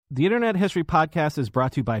The Internet History Podcast is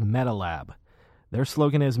brought to you by MetaLab. Their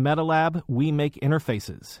slogan is MetaLab, we make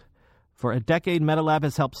interfaces. For a decade, MetaLab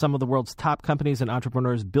has helped some of the world's top companies and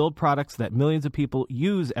entrepreneurs build products that millions of people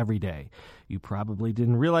use every day. You probably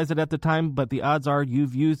didn't realize it at the time, but the odds are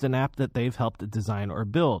you've used an app that they've helped design or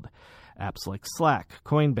build. Apps like Slack,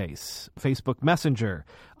 Coinbase, Facebook Messenger,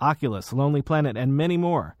 Oculus, Lonely Planet, and many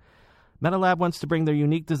more. MetaLab wants to bring their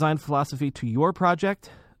unique design philosophy to your project.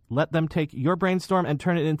 Let them take your brainstorm and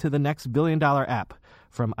turn it into the next billion-dollar app,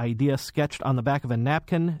 from idea sketched on the back of a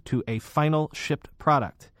napkin to a final shipped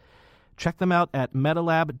product. Check them out at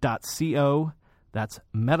metalab.co. That's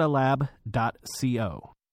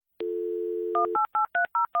metalab.co.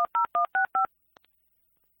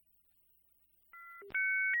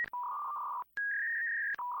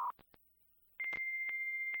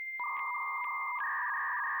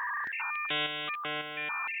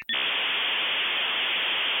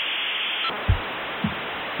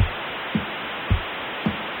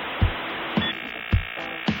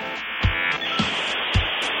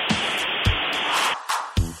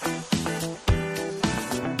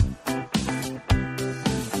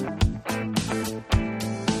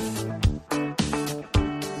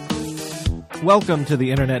 Welcome to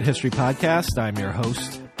the Internet History Podcast. I'm your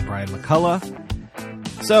host, Brian McCullough.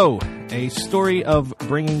 So, a story of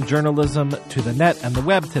bringing journalism to the net and the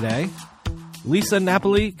web today. Lisa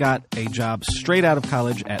Napoli got a job straight out of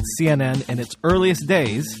college at CNN in its earliest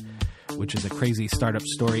days, which is a crazy startup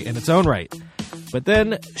story in its own right. But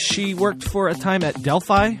then she worked for a time at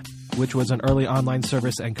Delphi, which was an early online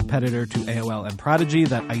service and competitor to AOL and Prodigy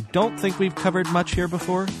that I don't think we've covered much here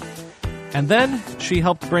before. And then she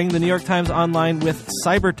helped bring the New York Times online with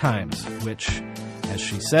CyberTimes, which, as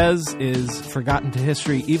she says, is forgotten to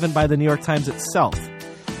history even by the New York Times itself.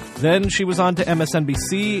 Then she was on to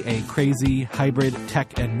MSNBC, a crazy hybrid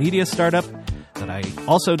tech and media startup that I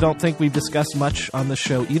also don't think we've discussed much on the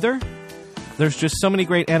show either. There's just so many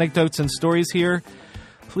great anecdotes and stories here.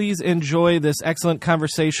 Please enjoy this excellent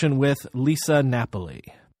conversation with Lisa Napoli.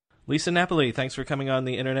 Lisa Napoli, thanks for coming on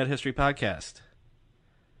the Internet History Podcast.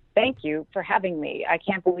 Thank you for having me. I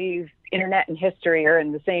can't believe internet and history are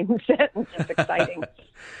in the same sentence. It's exciting.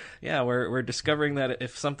 Yeah, we're discovering that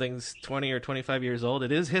if something's 20 or 25 years old,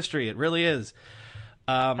 it is history. It really is.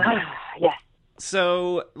 Yes.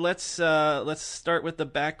 So let's start with the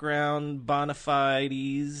background bona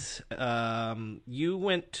fides. You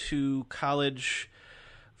went to college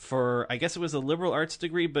for, I guess it was a liberal arts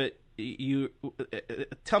degree, but you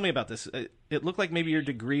tell me about this. It looked like maybe your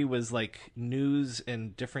degree was like news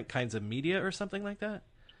and different kinds of media or something like that.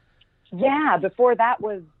 Yeah, before that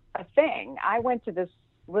was a thing. I went to this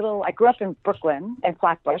I grew up in Brooklyn and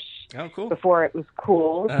Flatbush. Oh, cool. Before it was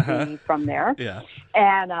cool to be from there. Yeah.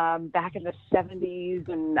 And back in the 70s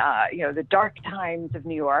and, the dark times of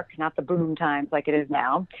New York, not the boom times like it is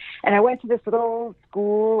now. And I went to this little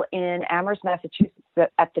school in Amherst, Massachusetts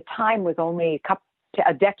that at the time was only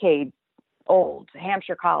a decade old,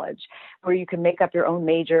 Hampshire College, where you could make up your own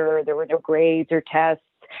major. There were no grades or tests.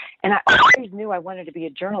 And I always knew I wanted to be a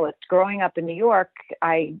journalist. Growing up in New York,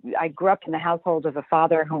 I grew up in the household of a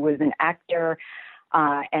father who was an actor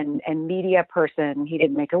and media person. He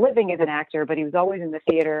didn't make a living as an actor, but he was always in the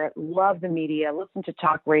theater, loved the media, listened to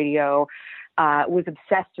talk radio, was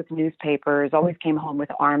obsessed with newspapers, always came home with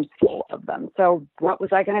arms full of them. So what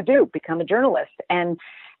was I going to do? Become a journalist. And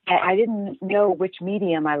I didn't know which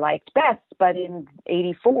medium I liked best, but in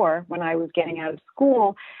 '84, when I was getting out of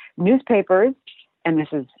school, newspapers, and this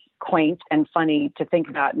is quaint and funny to think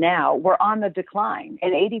about now, were on the decline.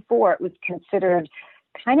 In '84, it was considered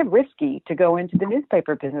kind of risky to go into the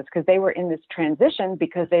newspaper business because they were in this transition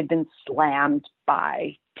because they'd been slammed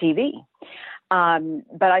by TV.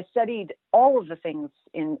 But I studied all of the things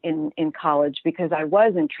in college because I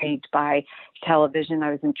was intrigued by television. I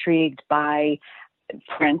was intrigued by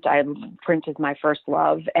print. Print is my first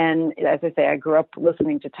love. And as I say, I grew up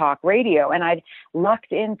listening to talk radio, and I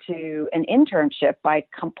lucked into an internship by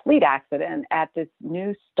complete accident at this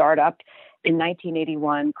new startup in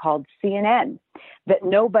 1981 called CNN that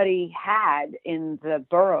nobody had in the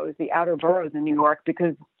boroughs, the outer boroughs in New York,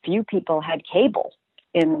 because few people had cable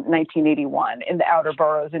in 1981 in the outer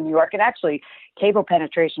boroughs in New York. And actually, cable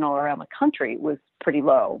penetration all around the country was pretty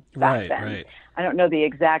low back then. Right. I don't know the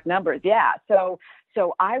exact numbers. Yeah. So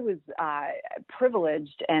I was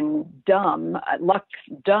privileged and dumb luck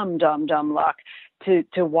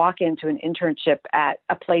to walk into an internship at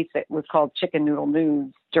a place that was called Chicken Noodle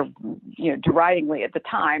News, deridingly at the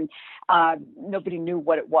time. Nobody knew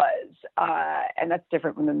what it was. And that's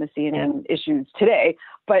different than the CNN issues today.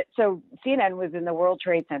 But so CNN was in the World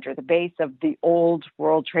Trade Center, the base of the old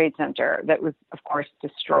World Trade Center that was, of course,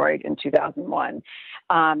 destroyed in 2001.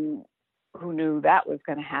 Who knew that was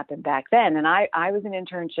going to happen back then? And I was an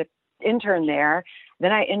intern there.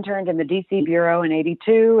 Then I interned in the DC bureau in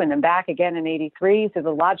 82 and then back again in 83. So the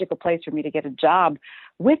logical place for me to get a job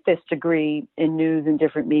with this degree in news and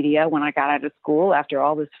different media when I got out of school after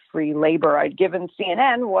all this free labor I'd given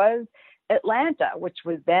CNN was Atlanta, which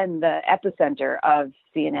was then the epicenter of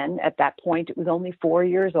CNN. At that point, it was only 4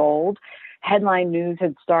 years old. Headline news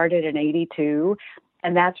had started in 82,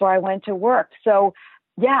 and that's where I went to work. So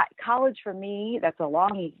yeah, college for me, that's a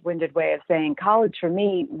long-winded way of saying college for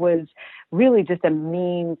me was really just a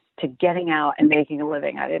means to getting out and making a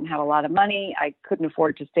living. I didn't have a lot of money. I couldn't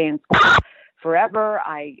afford to stay in school forever.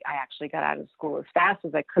 I actually got out of school as fast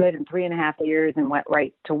as I could in 3.5 years and went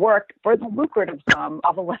right to work for the lucrative sum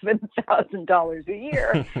of $11,000 a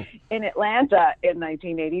year in Atlanta in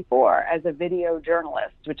 1984 as a video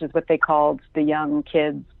journalist, which is what they called the young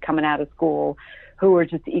kids coming out of school who were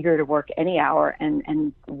just eager to work any hour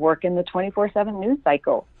and work in the 24/7 news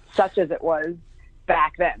cycle, such as it was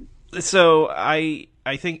back then. So I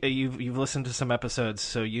think you've listened to some episodes,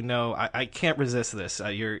 so you know I can't resist this.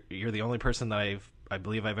 You're the only person that I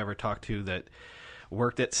believe I've ever talked to that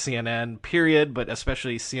worked at CNN, period, but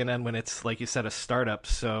especially CNN when it's, like you said, a startup.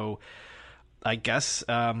 So I guess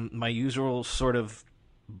my usual sort of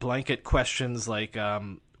blanket questions like,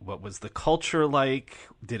 what was the culture like?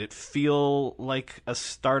 Did it feel like a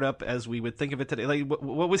startup as we would think of it today? Like,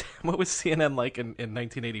 what was CNN like in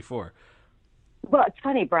 1984? Well, it's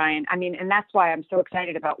funny, Brian. I mean, and that's why I'm so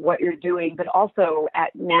excited about what you're doing, but also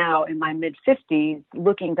at now in my mid-50s,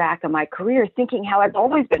 looking back on my career, thinking how I've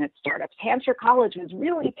always been at startups. Hampshire College was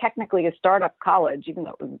really technically a startup college, even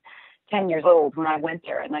though it was 10 years old when I went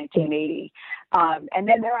there in 1980. And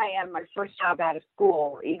then there I am, my first job out of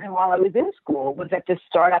school, even while I was in school, was at this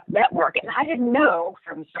startup network. And I didn't know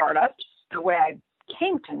from startups the way I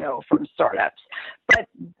came to know from startups. But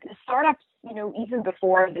startups, you know, even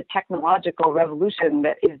before the technological revolution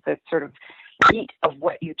that is the sort of meat of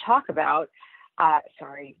what you talk about,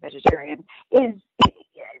 vegetarian,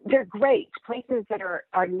 they're great. Places that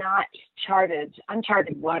are not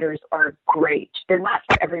uncharted waters are great. They're not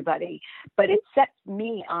for everybody, but it sets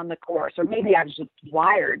me on the course, or maybe I was just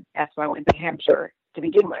wired. That's why I went to Hampshire to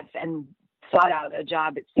begin with and sought out a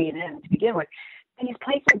job at CNN to begin with. These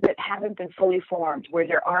places that haven't been fully formed, where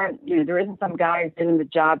there isn't some guy who's been in the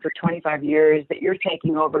job for 25 years that you're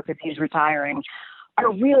taking over because he's retiring,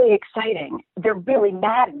 are really exciting. They're really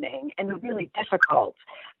maddening and they're really difficult,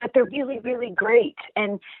 but they're really, really great.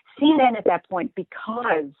 And CNN at that point,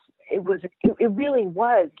 because it really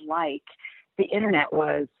was like the internet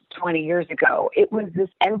was 20 years ago. It was this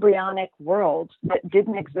embryonic world that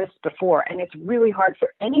didn't exist before. And it's really hard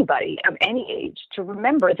for anybody of any age to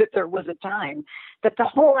remember that there was a time that the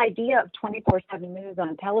whole idea of 24/7 news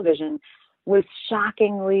on television was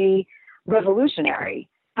shockingly revolutionary.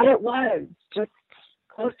 But it was just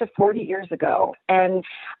close to 40 years ago. And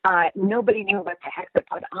nobody knew what the heck to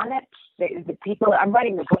put on it. The people, I'm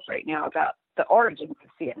writing a book right now about the origins of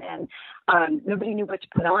CNN. Nobody knew what to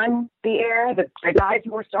put on the air. The guys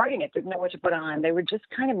who were starting it didn't know what to put on. They were just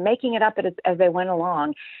kind of making it up as they went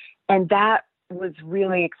along. And that was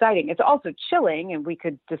really exciting. It's also chilling, and we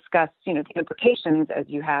could discuss, the implications, as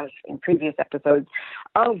you have in previous episodes,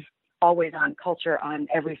 of always on culture on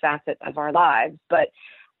every facet of our lives. But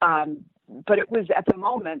it was at the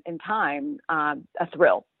moment in time a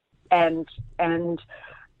thrill, and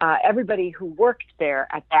everybody who worked there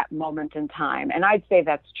at that moment in time, and I'd say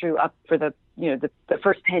that's true up for the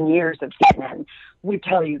first 10 years of CNN, would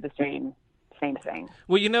tell you the same thing.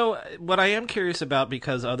 Well, what I am curious about,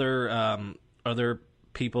 because other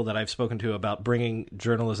people that I've spoken to about bringing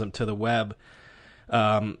journalism to the web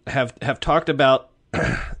have talked about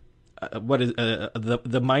what is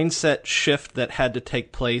the mindset shift that had to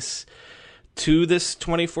take place to this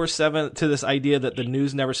 24/7, to this idea that the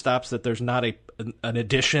news never stops, that there's not an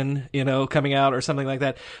edition, coming out or something like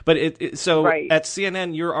that. But right. At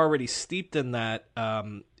CNN, you're already steeped in that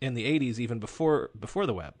in the 80s, even before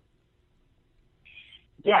the web.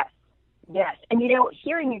 Yes. And,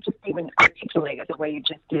 hearing you just even articulate it the way you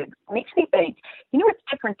just did makes me think, what's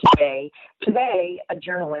different today? Today, a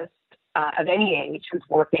journalist of any age who's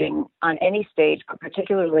working on any stage, but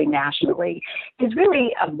particularly nationally, is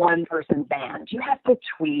really a one-person band. You have to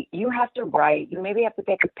tweet, you have to write, you maybe have to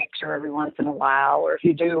take a picture every once in a while, or if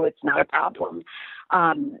you do, it's not a problem.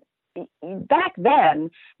 Back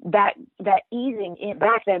then, that easing in,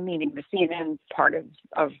 back then meaning the CNN part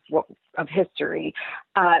of history,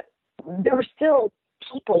 there were still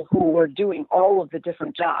people who were doing all of the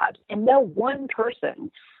different jobs, and no one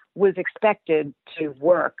person was expected to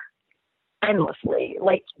work endlessly.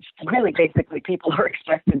 Like, really, basically, people are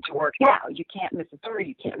expected to work now. You can't miss a story,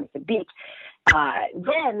 you can't miss a beat.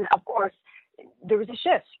 Then, of course, there was a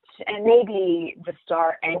shift, and maybe the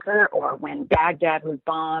star anchor, or when Baghdad was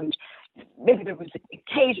bombed, maybe there was an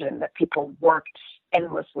occasion that people worked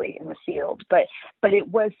endlessly in the field, but it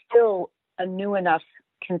was still a new enough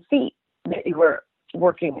conceit that you were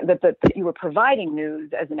working, that you were providing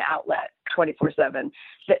news as an outlet 24/7,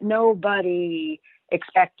 that nobody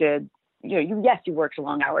expected. Yes, you worked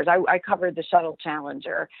long hours. I covered the shuttle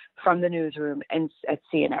Challenger from the newsroom and at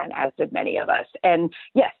CNN, as did many of us. And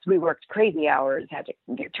yes, we worked crazy hours, had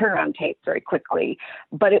to turn around tape very quickly.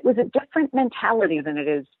 But it was a different mentality than it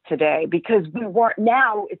is today, because we weren't.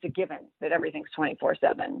 Now it's a given that everything's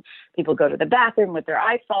 24/7. People go to the bathroom with their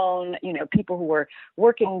iPhone. People who were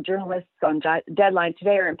working journalists on deadline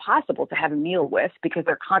today are impossible to have a meal with, because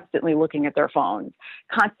they're constantly looking at their phones,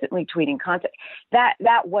 constantly tweeting,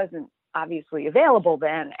 That wasn't obviously available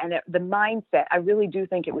then. And the mindset, I really do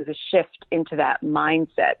think it was a shift into that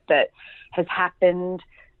mindset that has happened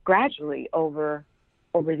gradually over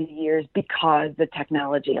the years because the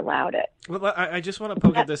technology allowed it. Well, I just want to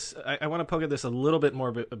poke at this. I want to poke at this a little bit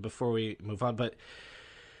more before we move on, but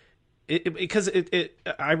because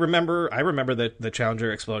I remember the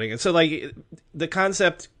Challenger exploding. And so, like, the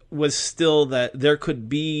concept was still that there could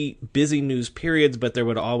be busy news periods, but there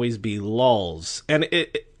would always be lulls. And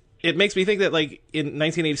it makes me think that, like, in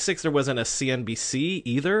 1986, there wasn't a CNBC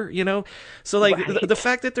either, So, like, right. the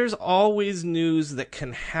fact that there's always news that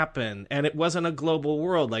can happen, and it wasn't a global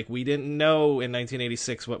world. Like, we didn't know in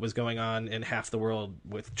 1986 what was going on in half the world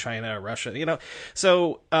with China or Russia,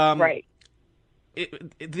 So, right.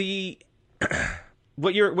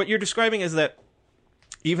 What you're describing is that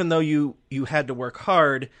even though you had to work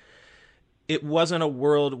hard, it wasn't a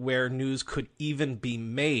world where news could even be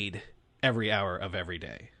made every hour of every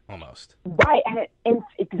day. Almost. Right. And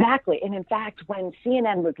exactly. And in fact, when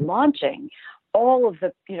CNN was launching, all of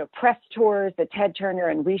the press tours that Ted Turner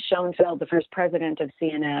and Reese Schoenfeld, the first president of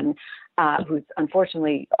CNN, who's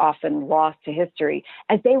unfortunately often lost to history,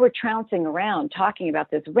 as they were trouncing around talking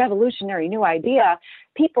about this revolutionary new idea,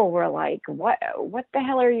 people were like, what the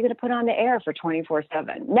hell are you going to put on the air for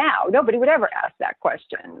 24/7? Now, nobody would ever ask that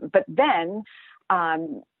question. But then,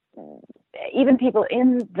 even people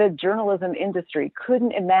in the journalism industry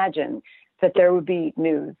couldn't imagine that there would be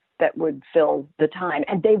news that would fill the time,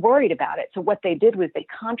 and they worried about it. So what they did was they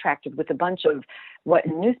contracted with a bunch of what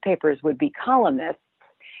in newspapers would be columnists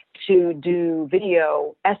to do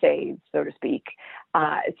video essays, so to speak,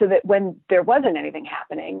 so that when there wasn't anything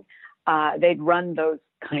happening, they'd run those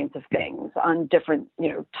kinds of things on different,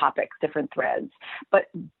 topics, different threads. But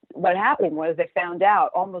what happened was they found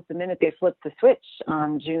out almost the minute they flipped the switch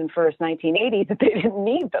on June 1st, 1980, that they didn't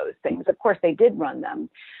need those things. Of course, they did run them.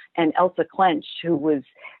 And Elsa Clench, who was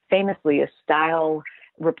famously a style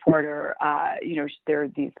reporter, there are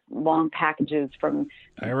these long packages from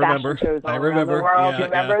fashion shows all around the world. You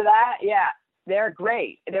remember that? Yeah. They're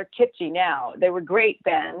great. They're kitschy now. They were great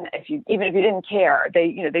then. Even if you didn't care,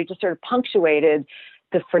 they just sort of punctuated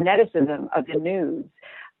the freneticism of the news.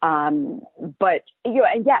 But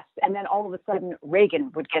and yes, and then all of a sudden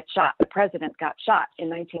Reagan would get shot. The president got shot in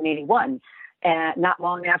 1981, and not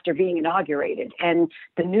long after being inaugurated, and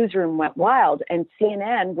the newsroom went wild. And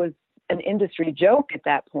CNN was an industry joke at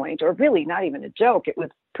that point, or really not even a joke. It was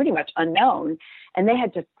pretty much unknown, and they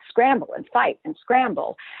had to scramble and fight and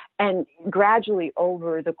scramble. And gradually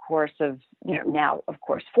over the course of, now of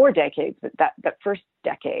course 4 decades, but that first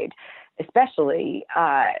decade especially,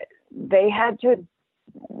 they had to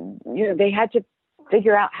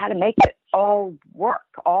figure out how to make it all work,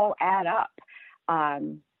 all add up.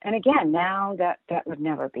 And again, now that would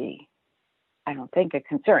never be, I don't think, a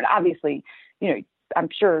concern. Obviously, I'm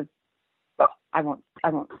sure. Well, I won't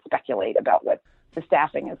speculate about what the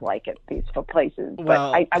staffing is like at these places.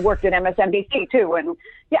 But I worked at MSNBC too, and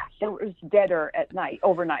yeah, it was deader at night,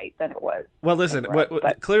 overnight, than it was. Well, listen,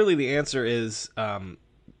 clearly the answer is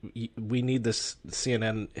we need this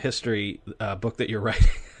CNN history book that you're writing.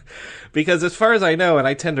 Because as far as I know, and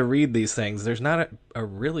I tend to read these things, there's not a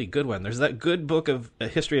really good one. There's that good book of a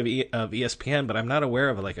history of ESPN, but I'm not aware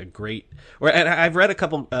of like a great. And I've read a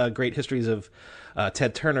couple great histories of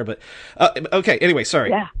Ted Turner, but okay. Anyway, sorry.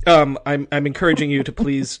 Yeah. I'm encouraging you to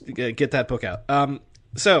please get that book out.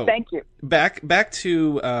 So thank you.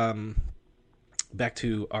 Back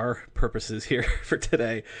to our purposes here for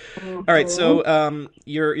today. Mm-hmm. All right, so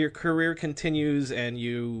your career continues, and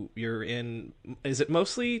you're in. Is it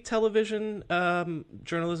mostly television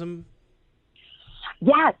journalism?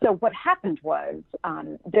 Yeah. So what happened was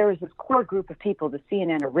there was this core group of people, the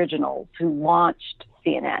CNN originals, who launched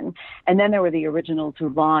CNN, and then there were the originals who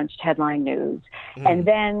launched headline news, and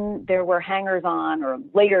then there were hangers-on or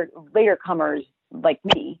later comers like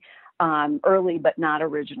me. Early but not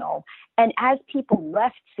original. And as people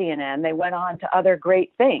left CNN, they went on to other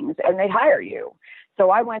great things, and they'd hire you. So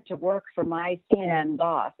I went to work for my CNN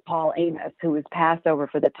boss, Paul Amos, who was passed over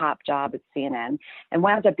for the top job at CNN, and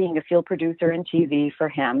wound up being a field producer in TV for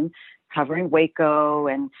him, covering Waco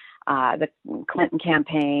and the Clinton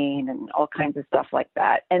campaign and all kinds of stuff like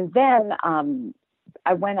that. And then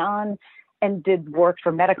I went on and did work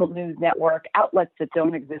for Medical News Network, outlets that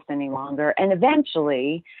don't exist any longer. And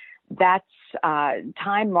eventually, that's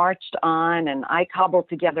time marched on, and I cobbled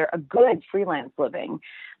together a good freelance living,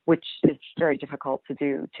 which is very difficult to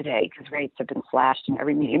do today because rates have been slashed in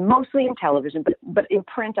every medium, mostly in television, but in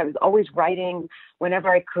print, I was always writing whenever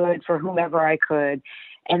I could for whomever I could.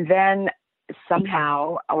 And then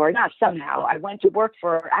somehow, or not somehow, I went to work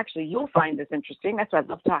for, actually, you'll find this interesting. That's why I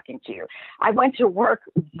love talking to you. I went to work,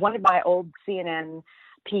 one of my old CNN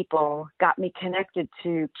people got me connected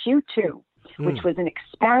to Q2. Which was an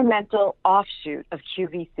experimental offshoot of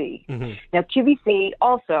QVC. Mm-hmm. Now, QVC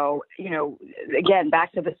also, again,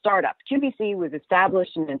 back to the startup. QVC was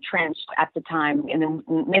established and entrenched at the time in the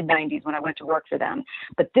mid-'90s when I went to work for them.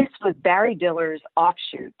 But this was Barry Diller's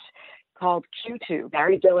offshoot called Q2.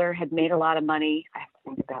 Barry Diller had made a lot of money. I have to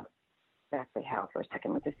think about exactly how for a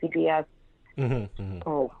second with the CBS. Mm-hmm. Mm-hmm.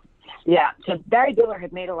 Oh, yeah. So Barry Diller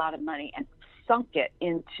had made a lot of money and sunk it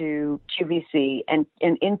into QVC and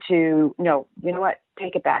into, no, you know what?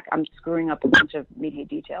 Take it back. I'm screwing up a bunch of media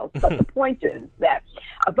details. But the point is that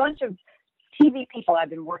a bunch of TV people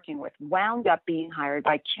I've been working with wound up being hired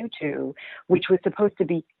by Q2, which was supposed to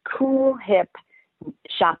be cool, hip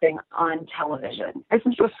shopping on television. This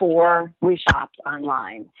is before we shopped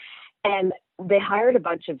online. And they hired a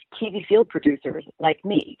bunch of TV field producers like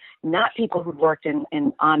me, not people who worked in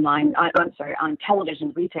online, on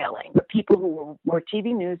television retailing, but people who were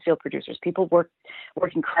TV news field producers, people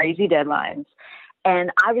working crazy deadlines.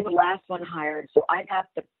 And I was the last one hired. So I got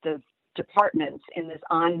the departments in this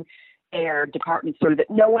on-air department store that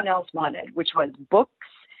no one else wanted, which was books,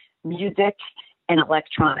 music, and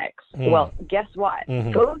electronics. Well, guess what?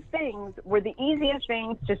 Mm-hmm. Those things were the easiest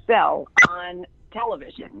things to sell on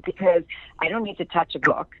television because I don't need to touch a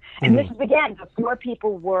book. And this is, again, before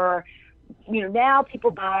people were, now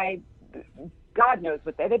people buy, God knows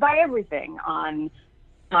what they buy everything online.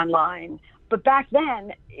 But back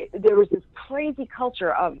then, there was this crazy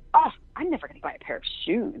culture of, I'm never going to buy a pair of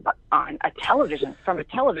shoes on from a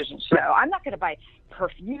television show. I'm not going to buy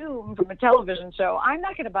perfume from a television show. I'm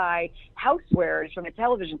not going to buy housewares from a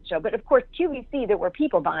television show. But of course, QVC, there were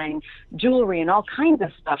people buying jewelry and all kinds of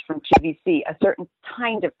stuff from QVC, a certain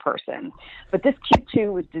kind of person. But this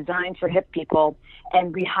Q2 was designed for hip people,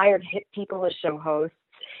 and we hired hip people as show hosts.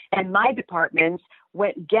 And my department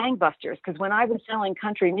went gangbusters because when I was selling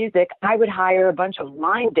country music, I would hire a bunch of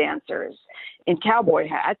line dancers in cowboy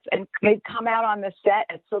hats, and they'd come out on the set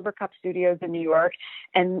at Silver Cup Studios in New York,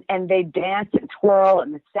 and they'd dance and twirl,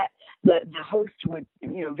 and the host would,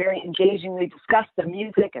 very engagingly discuss the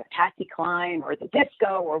music of Patsy Cline or the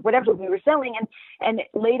disco or whatever we were selling. And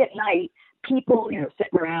late at night, people,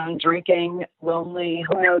 sitting around drinking, lonely,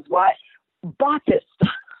 who knows what, bought this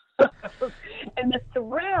stuff. And the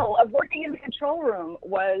thrill of working in the control room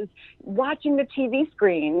was watching the TV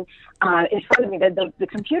screen in front of me, the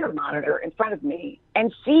computer monitor in front of me,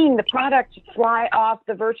 and seeing the product fly off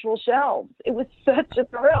the virtual shelves. It was such a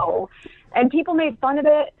thrill, and people made fun of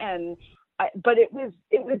it, but it was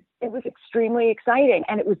extremely exciting,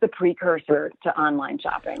 and it was the precursor to online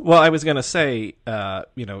shopping. Well, I was going to say,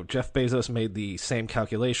 Jeff Bezos made the same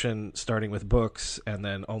calculation, starting with books and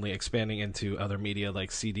then only expanding into other media like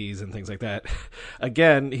CDs and things like that.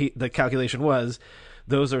 Again, the calculation was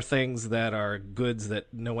those are things that are goods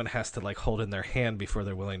that no one has to hold in their hand before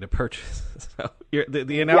they're willing to purchase. So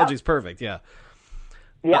the analogy is perfect. Yeah.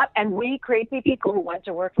 Yeah, and we crazy people who went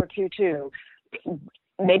to work for Q2.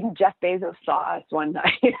 Maybe Jeff Bezos saw us one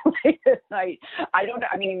night, late at night. I don't know.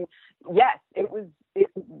 I mean, yes, it was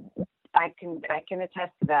I can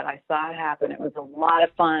attest to that. I saw it happen. It was a lot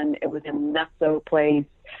of fun. It was a nutso place.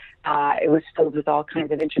 It was filled with all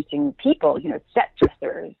kinds of interesting people, set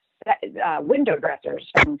dressers, window dressers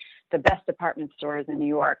from the best department stores in New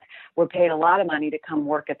York were paid a lot of money to come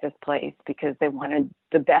work at this place because they wanted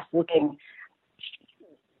the best looking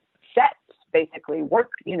sets, basically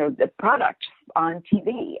the product on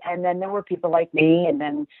TV. And then there were people like me, and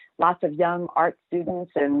then lots of young art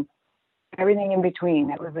students and everything in between.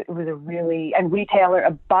 It was a really, and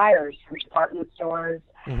buyers from department stores.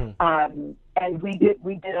 Mm-hmm. And we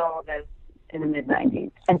did all of this in the mid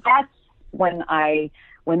 90s. And that's when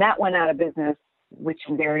that went out of business, which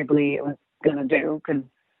invariably it was going to do, because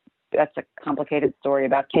that's a complicated story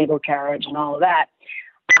about cable carriage and all of that.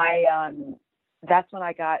 That's when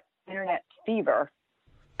I got internet fever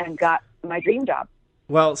and got my dream job.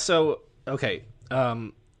 Well, so, okay.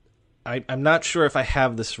 I'm not sure if I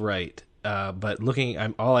have this right, but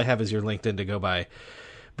all I have is your LinkedIn to go by.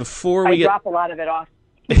 I drop a lot of it off.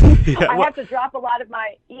 I have to drop a lot of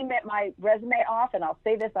my resume off, and I'll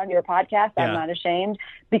say this on your podcast. I'm not ashamed,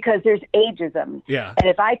 because there's ageism. Yeah. And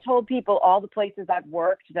if I told people all the places I've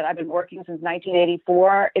worked, that I've been working since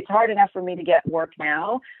 1984, it's hard enough for me to get work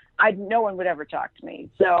now. No one would ever talk to me.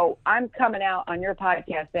 So I'm coming out on your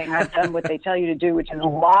podcast saying I've done what they tell you to do, which is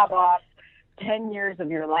lob off 10 years of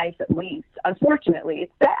your life at least. Unfortunately,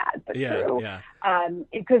 it's sad, but true. Yeah.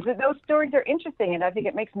 Because those stories are interesting, and I think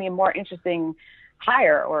it makes me a more interesting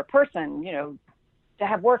hire or a person, to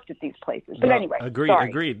have worked at these places. But anyway,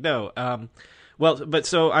 agreed. No. But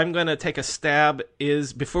so I'm going to take a stab.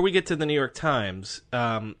 Before we get to the New York Times,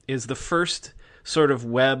 is the first sort of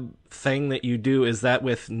web thing that you do, is that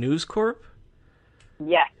with News Corp?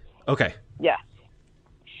 Yes. Okay. Yes.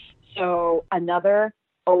 So another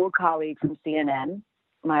old colleague from CNN,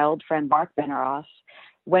 my old friend Mark Benioff,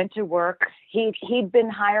 went to work. He'd been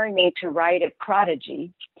hiring me to write at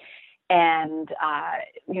Prodigy. And,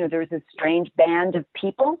 there was this strange band of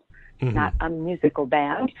people, mm-hmm. not a musical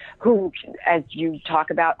band, who, as you talk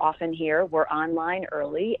about often here, were online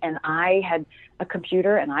early. And I had a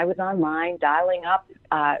computer, and I was online dialing up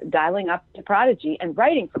to Prodigy and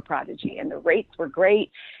writing for Prodigy. And the rates were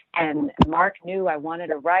great. And Mark knew I wanted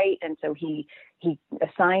to write. And so he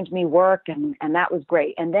assigned me work, and that was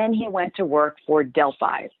great. And then he went to work for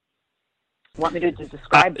Delphi. Want me to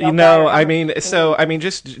describe? Just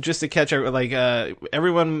to catch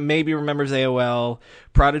everyone maybe remembers AOL.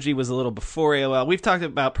 Prodigy was a little before AOL. We've talked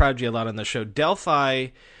about Prodigy a lot on the show. Delphi,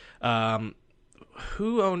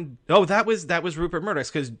 who owned? Oh, that was Rupert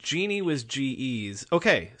Murdoch's, because Genie was GE's.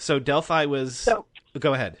 Okay, so Delphi was. So,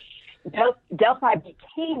 go ahead. Delphi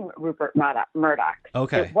became Rupert Murdoch.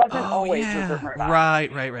 Okay, it wasn't always Rupert Murdoch.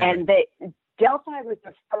 Right. And Delphi was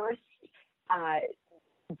the first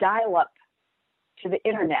dial-up to the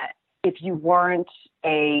internet if you weren't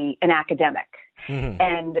an academic. Mm-hmm.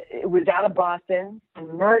 And it was out of Boston. And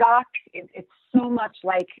Murdoch, it's so much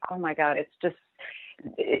like, oh my God, it's just,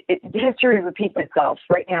 history repeats itself.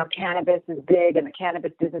 Right now, cannabis is big, and the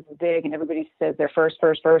cannabis business is big, and everybody says they're first.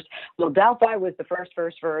 Well, Delphi was the first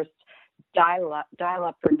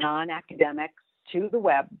dial-up for non-academics to the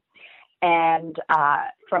web. And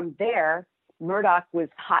from there, Murdoch was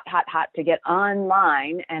hot to get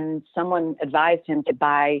online, and someone advised him to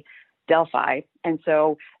buy Delphi. And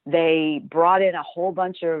so they brought in a whole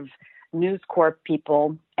bunch of News Corp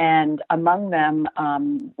people, and among them,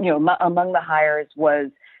 among the hires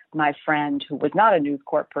was my friend who was not a News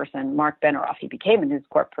Corp person, Mark Benioff. He became a News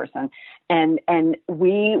Corp person. And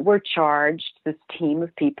we were charged, this team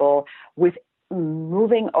of people, with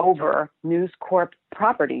moving over News Corp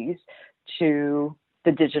properties to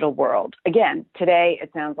the digital world. Again, today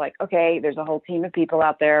it sounds like, okay, there's a whole team of people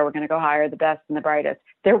out there. We're going to go hire the best and the brightest.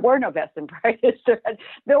 There were no best and brightest.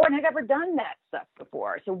 No one had ever done that stuff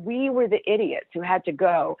before. So we were the idiots who had to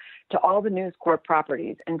go to all the News Corp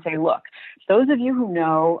properties and say, look, those of you who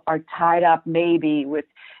know are tied up maybe with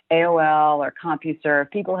AOL or CompuServe.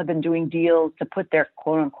 People have been doing deals to put their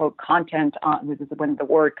quote unquote content on. This is when the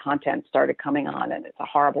word content started coming on, and it's a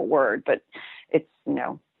horrible word, but it's,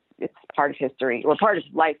 it's part of history or part of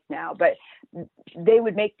life now, but they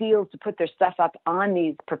would make deals to put their stuff up on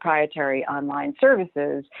these proprietary online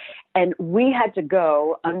services. And we had to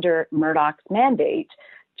go under Murdoch's mandate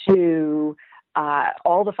to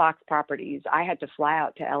all the Fox properties. I had to fly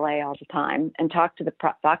out to LA all the time and talk to the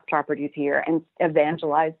Fox properties here and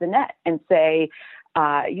evangelize the net and say,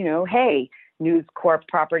 hey, News Corp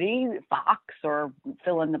property, Fox or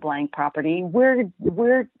fill in the blank property. We're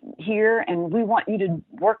here and we want you to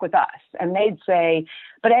work with us. And they'd say,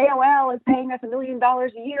 but AOL is paying us $1 million a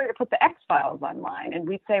year to put the X-Files online. And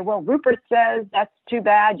we'd say, well, Rupert says that's too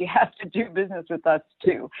bad. You have to do business with us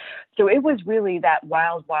too. So it was really that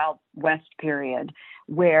wild, wild west period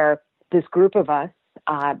where this group of us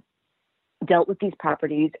dealt with these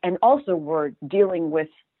properties and also were dealing with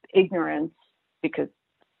ignorance because,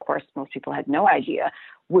 of course, most people had no idea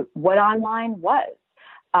what online was.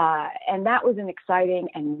 And that was an exciting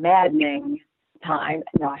and maddening time.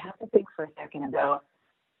 Now, I have to think for a second ago.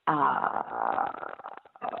 Oh,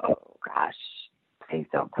 gosh, please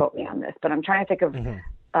don't quote me on this, but I'm trying to think of,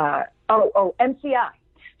 MCI.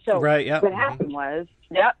 So right, yeah. What happened was,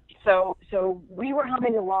 so we were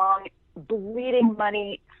humming along, bleeding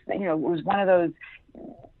money. You know, it was one of those,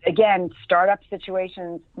 again, startup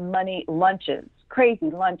situations, money lunches, crazy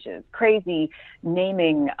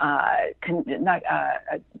naming,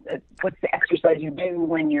 what's the exercise you do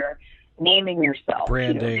when you're naming yourself?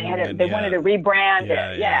 Branding. You know, they wanted to rebrand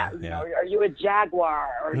it. You know, are you a Jaguar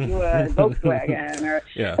or are you a Volkswagen or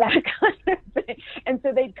that kind of thing? And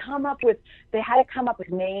so they had to come up with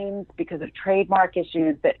names because of trademark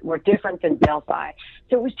issues that were different than Delphi.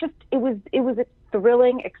 So it was a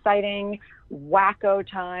thrilling, exciting, wacko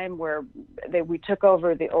time where we took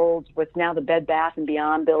over the old, what's now the Bed Bath and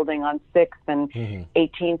Beyond building on 6th and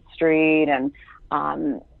 18th Street. And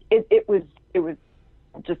it was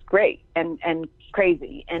just great and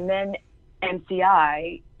crazy. And then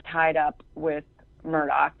MCI tied up with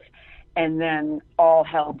Murdoch, and then all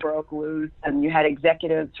hell broke loose, and you had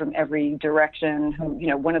executives from every direction who, you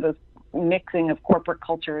know, one of those mixing of corporate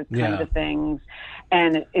cultures kinds of things,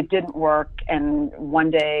 and it didn't work. And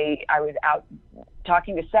one day I was out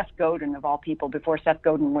talking to Seth Godin, of all people, before Seth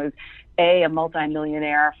Godin was a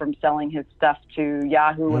multimillionaire from selling his stuff to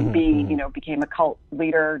Yahoo, and B, you know, became a cult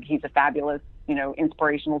leader. He's a fabulous, you know,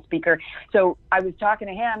 inspirational speaker. So I was talking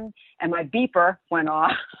to him and my beeper went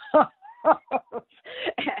off.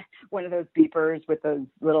 One of those beepers with those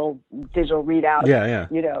little digital readouts.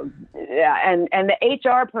 You know, and the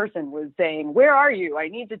HR person was saying, "Where are you? I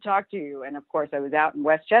need to talk to you." And of course I was out in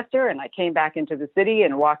Westchester, and I came back into the city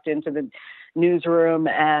and walked into the newsroom,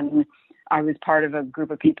 and I was part of a group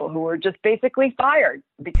of people who were just basically fired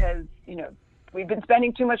because, you know, we've been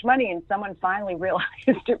spending too much money, and someone finally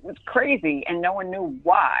realized it was crazy and no one knew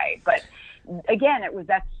why. But again, it was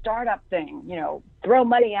that startup thing, you know, throw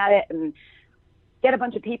money at it and get a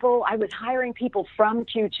bunch of people. I was hiring people from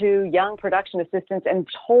Q2, young production assistants, and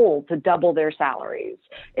told to double their salaries.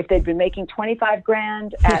 If they'd been making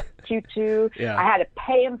 $25,000 at Q2, I had to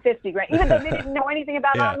pay them $50,000, even though they didn't know anything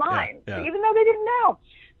about online, even though they didn't know.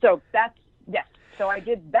 So so I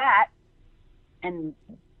did that, and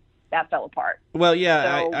that fell apart. Well,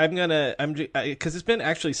 yeah, so, because it's been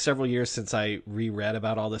actually several years since I reread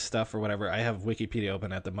about all this stuff or whatever. I have Wikipedia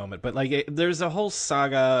open at the moment, but like, there's a whole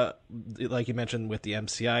saga, like you mentioned, with the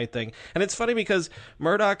MCI thing, and it's funny because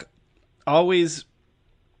Murdoch always,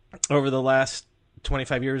 over the last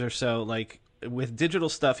 25 years or so, like with digital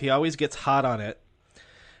stuff, he always gets hot on it,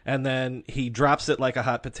 and then he drops it like a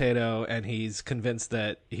hot potato, and he's convinced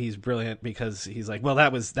that he's brilliant because he's like, well,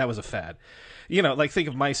 that was a fad. You know, like think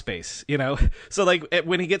of MySpace, you know? So like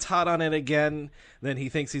when he gets hot on it again, then he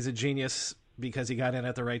thinks he's a genius because he got in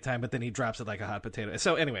at the right time, but then he drops it like a hot potato.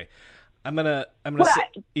 So anyway, I'm gonna go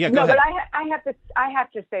ahead. But I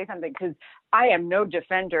have to say something, because I am no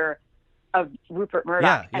defender of Rupert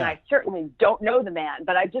Murdoch, and I certainly don't know the man,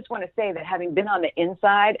 but I just want to say that having been on the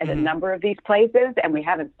inside at a number of these places, and we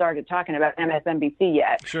haven't started talking about MSNBC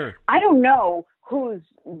yet, I don't know who's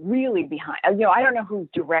really behind, you know, I don't know who's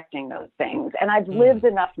directing those things. And I've lived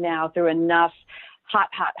enough now through enough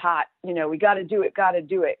hot, you know, we got to do it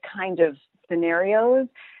kind of scenarios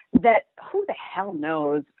that who the hell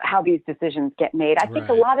knows how these decisions get made. I think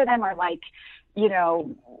a lot of them are like, you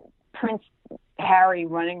know, Prince Harry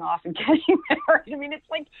running off and getting married. I mean, it's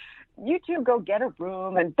like, you two go get a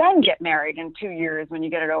room and then get married in 2 years when you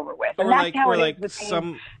get it over with. And that's how it is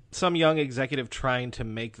with some young executive trying to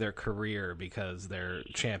make their career because they're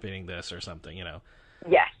championing this or something, you know.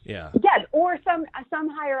 Yes. Yeah. Yes. Or some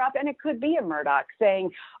higher up, and it could be a Murdoch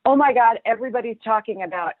saying, "Oh my God, everybody's talking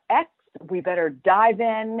about X. We better dive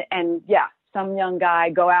in." And some young guy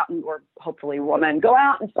go out or hopefully woman, go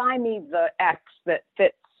out and find me the X that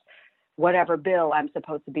fits whatever bill I'm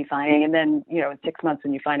supposed to be filing. And then, you know, in 6 months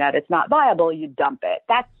when you find out it's not viable, you dump it.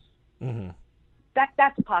 That's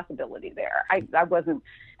a possibility there. I wasn't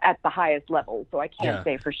at the highest level, so I can't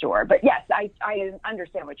say for sure. But yes, I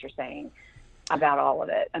understand what you're saying about all of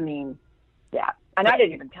it. I mean, And I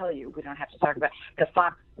didn't even tell you, we don't have to talk about the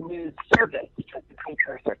Fox News service, was the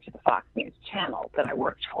precursor to the Fox News channel that I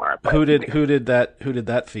worked for. But who did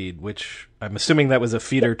that feed? Which I'm assuming that was a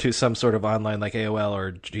feeder to some sort of online like AOL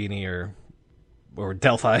or Genie or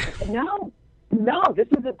Delphi. No, this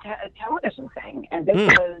is a television thing, and this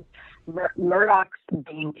was Murdoch's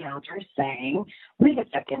bean counters saying, "Wait a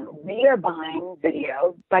second, we are buying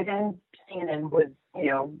video." By then, CNN was,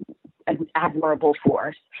 an admirable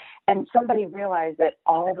force, and somebody realized that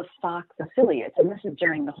all the Fox affiliates, and this is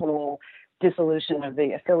during the whole dissolution of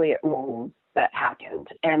the affiliate rules that happened,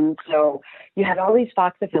 and so you had all these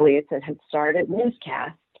Fox affiliates that had started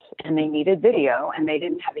newscasts, and they needed video, and they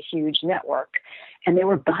didn't have a huge network, and they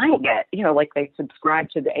were buying it. Like they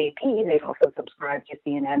subscribed to the AP, they'd also subscribed to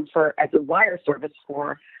CNN as a wire service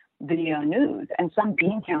for video news. And some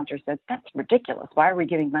bean counter said, "That's ridiculous. Why are we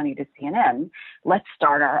giving money to CNN? Let's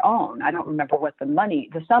start our own." I don't remember what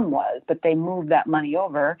the sum was, but they moved that money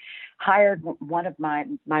over, hired one of my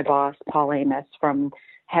boss, Paul Amos, from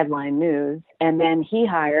Headline News, and then he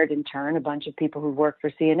hired in turn a bunch of people who worked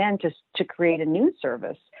for CNN to create a news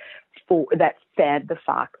service that fed the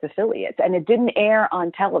Fox affiliates, and it didn't air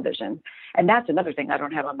on television. And that's another thing I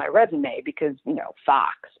don't have on my resume because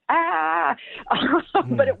Fox,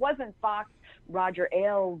 but it wasn't Fox. Roger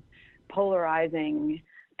Ailes polarizing,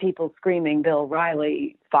 people screaming Bill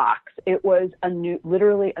Riley Fox. It was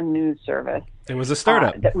literally a news service. It was a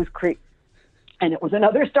startup that was and it was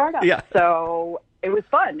another startup. Yeah. So it was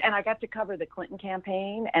fun, and I got to cover the Clinton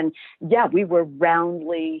campaign, and we were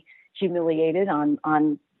roundly humiliated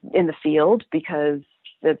in the field because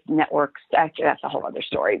the networks. Actually, that's a whole other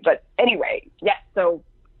story. But anyway, so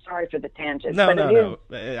sorry for the tangent. No.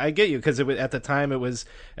 I get you because at the time it was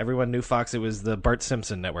everyone knew Fox. It was the Bart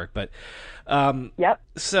Simpson network. But yep.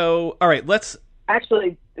 So all right, let's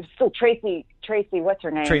actually it's still Tracy. What's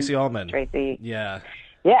her name? Tracy Ullman. Tracy. Yeah.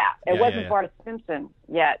 Yeah, it wasn't Bart Simpson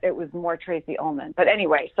yet. It was more Tracy Ullman. But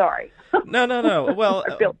anyway, sorry. No. Well,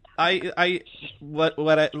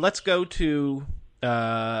 let's go to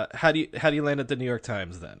how do you land at the New York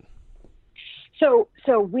Times then? So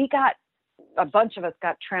we got a bunch of us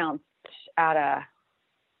got trounced out of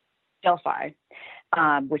Delphi,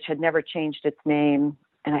 which had never changed its name,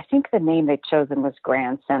 and I think the name they'd chosen was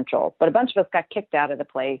Grand Central. But a bunch of us got kicked out of the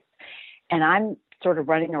place, and I'm sort of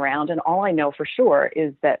running around, and all I know for sure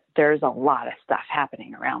is that there's a lot of stuff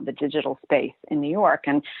happening around the digital space in New York.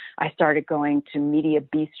 And I started going to media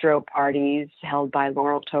bistro parties held by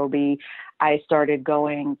Laurel Toby. I started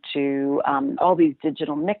going to all these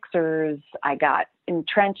digital mixers. I got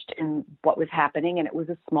entrenched in what was happening, and it was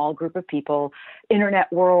a small group of people.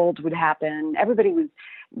 Internet World would happen. Everybody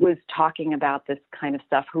was talking about this kind of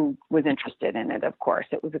stuff who was interested in it, of course.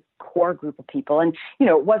 It was a core group of people. And,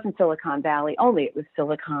 it wasn't Silicon Valley only. It was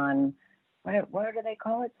Silicon, what do they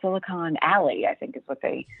call it? Silicon Alley, I think is what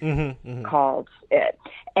they called it.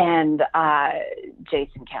 And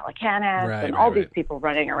Jason Calacanis and all these people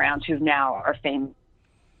running around who now are famous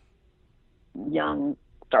young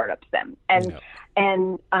startups then.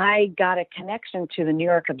 And I got a connection to the New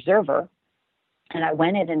York Observer, and I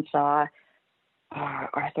went in and saw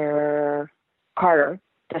Arthur Carter,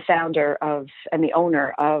 the founder and the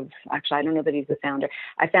owner of, actually, I don't know that he's the founder.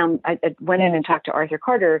 I went in and talked to Arthur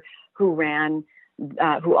Carter, who owned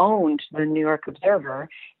the New York Observer,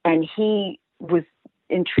 and he was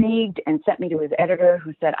intrigued and sent me to his editor,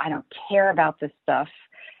 who said, "I don't care about this stuff."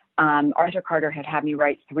 Arthur Carter had me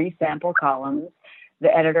write 3 sample columns.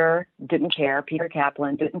 The editor didn't care. Peter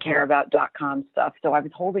Kaplan didn't care about .com stuff. So I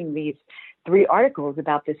was holding these 3 articles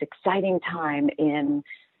about this exciting time in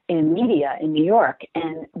media in New York.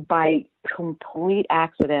 And by complete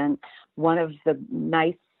accident, one of the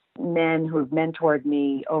nice men who have mentored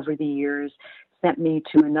me over the years sent me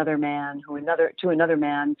to another man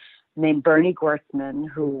named Bernie Gortzman,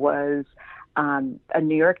 who was a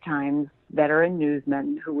New York Times veteran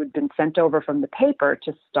newsman who had been sent over from the paper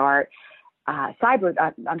to start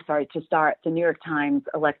to start the New York Times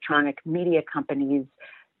electronic media company's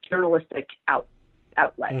journalistic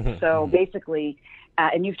outlet. So basically,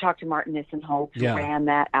 and you've talked to Martin Nissenholtz, who ran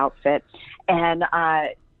that outfit, and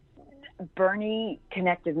Bernie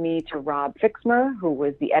connected me to Rob Fixmer, who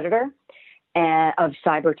was the editor of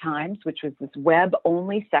Cyber Times, which was this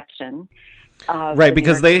web-only section. Right,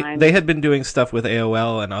 because they had been doing stuff with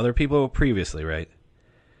AOL and other people previously, right?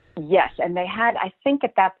 Yes, and they had, I think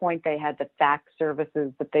at that point, they had the fax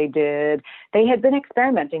services that they did. They had been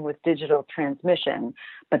experimenting with digital transmission,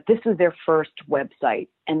 but this was their first website.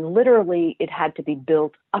 And literally, it had to be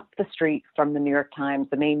built up the street from the New York Times,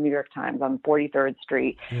 the main New York Times on 43rd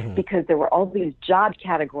Street, because there were all these job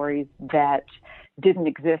categories that didn't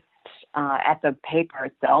exist at the paper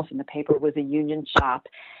itself, and the paper was a union shop.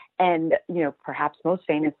 And, perhaps most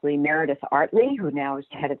famously, Meredith Artley, who now is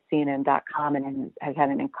head of CNN.com and has had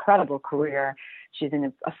an incredible career. She's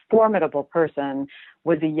a formidable person,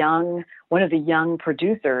 was one of the young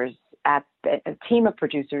producers at a team of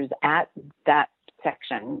producers at that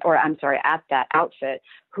section, at that outfit,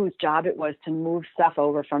 whose job it was to move stuff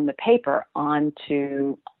over from the paper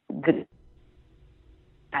onto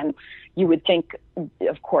and you would think,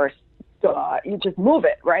 of course, you just move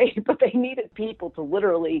it, right? But they needed people to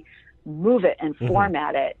literally move it and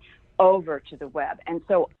format it over to the web. And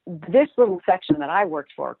so this little section that I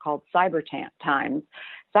worked for, called Cybertimes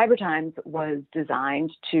was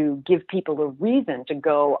designed to give people a reason to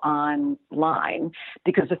go online,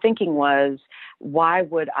 because the thinking was, why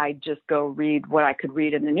would I just go read what I could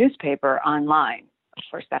read in the newspaper online? Of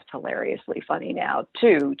course, that's hilariously funny now,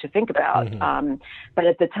 too, to think about. But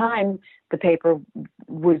at the time, the paper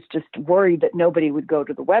was just worried that nobody would go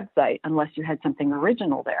to the website unless you had something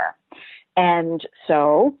original there. And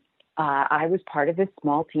so I was part of this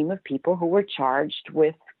small team of people who were charged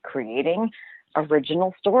with creating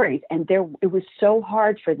original stories. And it was so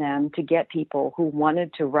hard for them to get people who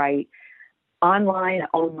wanted to write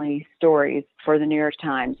online-only stories for the New York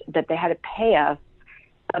Times that they had to pay us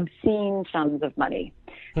obscene sums of money,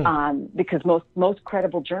 because most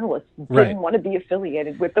credible journalists didn't want to be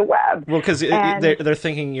affiliated with the web. Well, because they're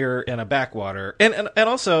thinking you're in a backwater. And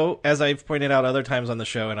also, as I've pointed out other times on the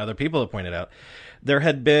show and other people have pointed out, there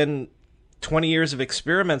had been 20 years of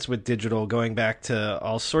experiments with digital, going back to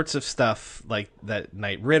all sorts of stuff like that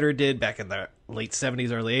Knight Ridder did back in the late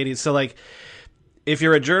 70s, early 80s. So, like, if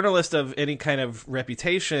you're a journalist of any kind of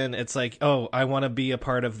reputation, it's like, oh, I want to be a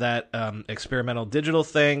part of that experimental digital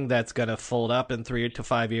thing that's going to fold up in 3 to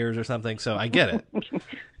 5 years or something. So I get it.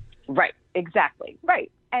 Right. Exactly.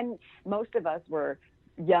 Right. And most of us were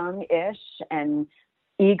young-ish and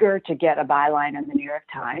eager to get a byline in the New York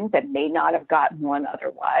Times that may not have gotten one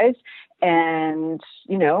otherwise. And,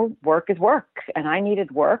 work is work. And I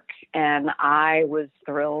needed work. And I was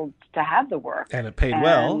thrilled to have the work. And it paid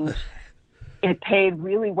well. It paid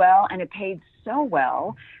really well, and it paid so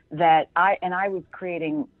well that I was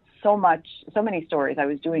creating so many stories. I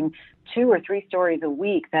was doing 2 or 3 stories a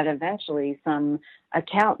week that eventually some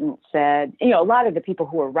accountant said, a lot of the people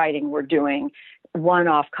who were writing were doing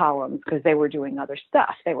one-off columns because they were doing other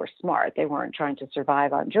stuff. They were smart. They weren't trying to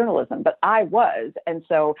survive on journalism, but I was. And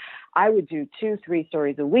so I would do 2-3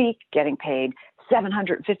 stories a week, getting paid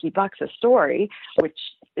 $750 a story, which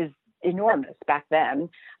is enormous back then,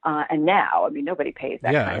 and now, nobody pays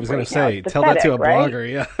that. Yeah, kind I was going to say, tell that to a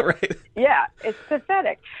blogger. Yeah, right. Yeah, it's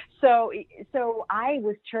pathetic. So I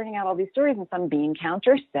was churning out all these stories, and some bean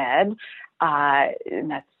counter said, and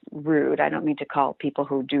that's rude. I don't mean to call people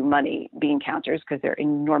who do money bean counters, because they're an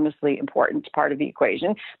enormously important part of the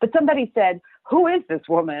equation. But somebody said, "Who is this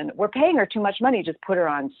woman? We're paying her too much money. Just put her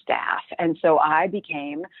on staff." And so I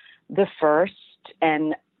became the first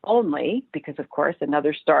and only, because of course this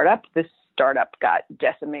startup got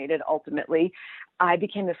decimated ultimately, I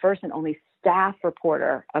became the first and only staff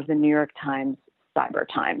reporter of the New York Times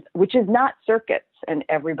Cybertimes, which is not circuits. And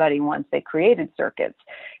everybody, once they created circuits,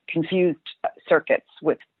 confused circuits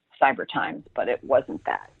with Cybertimes, but it wasn't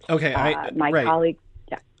that. Okay, colleague.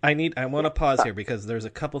 Yeah. I want to pause here, because there's a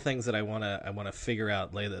couple things that I want to figure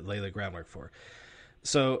out, lay the groundwork for.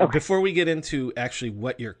 So before we get into actually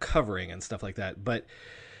what you're covering and stuff like that,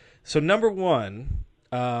 so number one,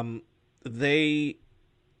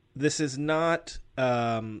 this is not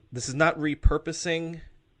repurposing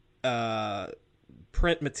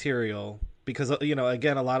print material, because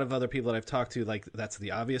again, a lot of other people that I've talked to, like, that's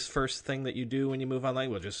the obvious first thing that you do when you move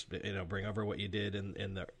online. We'll just bring over what you did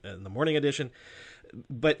in the morning edition.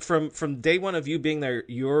 But from day one of you being there,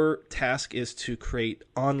 your task is to create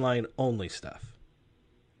online only stuff.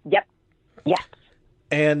 Yep. Yes.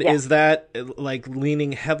 And is that like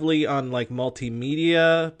leaning heavily on like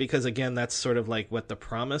multimedia? Because again, that's sort of like what the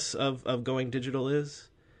promise of going digital is.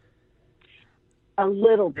 A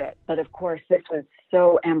little bit, but of course this was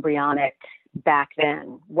so embryonic back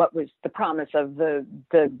then. What was the promise of the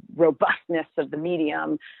robustness of the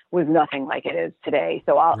medium was nothing like it is today.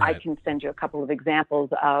 So I can send you a couple of examples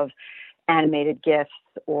of animated GIFs,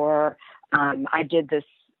 or I did this.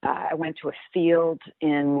 I went to a field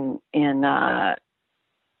in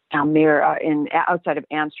Almere, outside of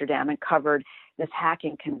Amsterdam, and covered this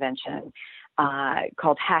hacking convention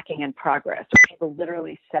called Hacking in Progress. People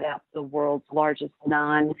literally set up the world's largest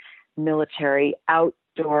non-military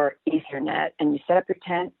outdoor Ethernet, and you set up your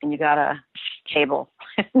tent and you got a cable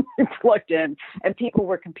plugged in, and people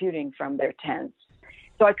were computing from their tents.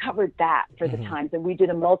 So I covered that for the Times, and we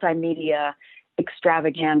did a multimedia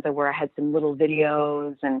extravaganza where I had some little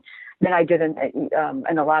videos, and then I did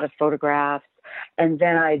and a lot of photographs. And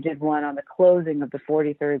then I did one on the closing of the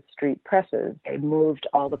 43rd Street presses. They moved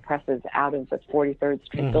all the presses out of the 43rd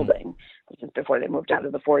Street building, which is before they moved out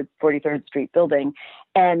of the 43rd Street building.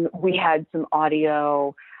 And we had some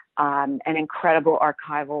audio and incredible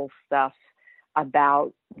archival stuff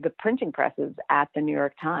about the printing presses at the New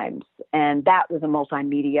York Times. And that was a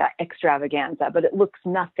multimedia extravaganza, but it looks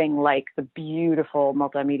nothing like the beautiful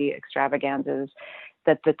multimedia extravaganzas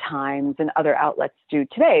that the Times and other outlets do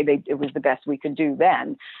today. It was the best we could do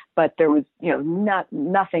then, but there was,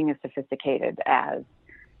 nothing as sophisticated as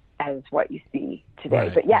what you see today.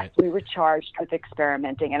 Right, but yes, we were charged with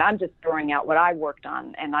experimenting, and I'm just throwing out what I worked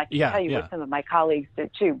on, and I can tell you what some of my colleagues did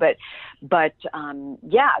too. But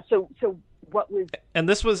So what was? And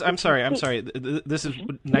this was. I'm sorry. This is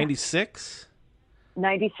 96.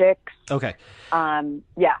 96. Okay.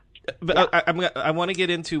 Yeah. But I want to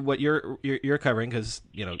get into what you're covering, because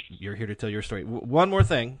you're here to tell your story. One more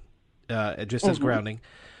thing, just as grounding,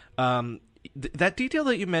 that detail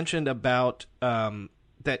that you mentioned about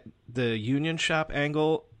that the union shop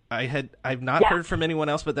angle. I've not heard from anyone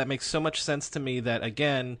else, but that makes so much sense to me. That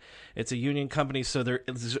again, it's a union company, so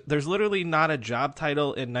there's literally not a job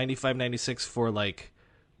title in 95, 96 for like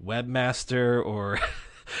webmaster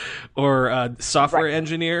or software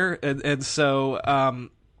engineer, and so.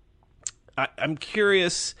 I'm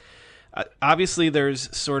curious. Obviously,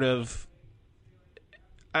 there's sort of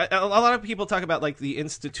a lot of people talk about like the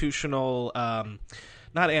institutional,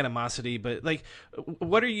 not animosity, but like,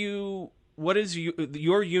 what is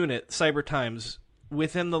your unit, Cyber Times,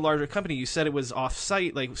 within the larger company? You said it was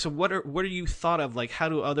off-site. Like, so what are you thought of? Like, how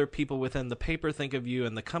do other people within the paper think of you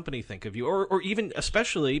and the company think of you, or even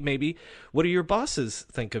especially maybe what do your bosses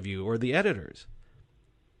think of you or the editors?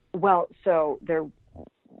 Well, so they're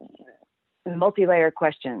multi-layered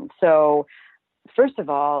question. So first of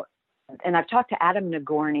all, and I've talked to Adam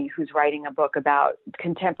Nagorny, who's writing a book about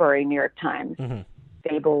contemporary New York Times,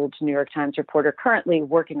 fabled New York Times reporter, currently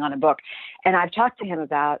working on a book. And I've talked to him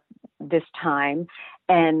about this time.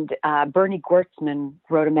 And Bernie Gortzman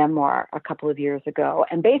wrote a memoir a couple of years ago.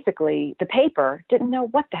 And basically, the paper didn't know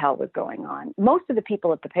what the hell was going on. Most of the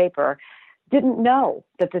people at the paper didn't know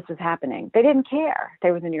that this was happening. They didn't care. They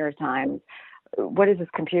were the New York Times. What is this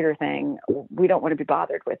computer thing? We don't want to be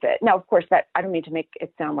bothered with it. Now, of course, that I don't mean to make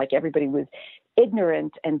it sound like everybody was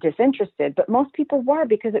ignorant and disinterested, but most people were,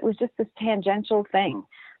 because it was just this tangential thing,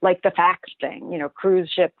 like the fax thing, cruise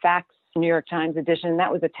ship fax, New York Times edition.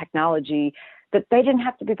 That was a technology that they didn't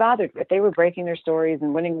have to be bothered with. They were breaking their stories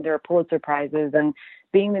and winning their Pulitzer Prizes and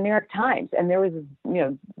being the New York Times. And there was,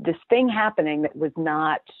 this thing happening that was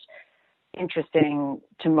not interesting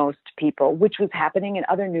to most people, which was happening in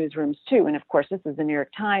other newsrooms too. And of course, this is the New York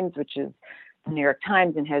Times, which is the New York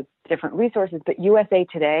Times and has different resources, but USA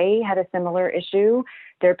Today had a similar issue.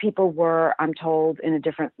 Their people were, I'm told, in a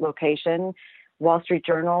different location. Wall Street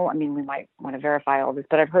Journal, I mean, we might want to verify all this,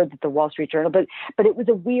 but I've heard that the Wall Street Journal, but it was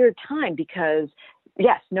a weird time because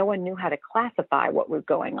yes, no one knew how to classify what was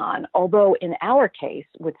going on. Although in our case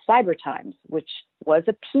with Cyber Times, which was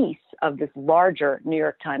a piece of this larger New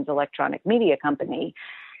York Times electronic media company,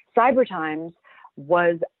 Cyber Times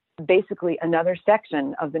was basically another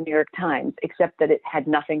section of the New York Times, except that it had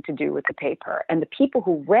nothing to do with the paper. And the people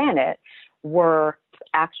who ran it were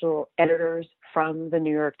actual editors from the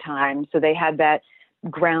New York Times. So they had that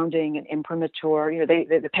grounding and imprimatur,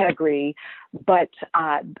 the pedigree. But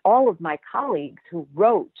all of my colleagues who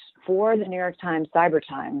wrote for the New York Times, Cyber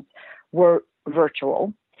Times, were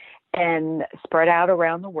virtual and spread out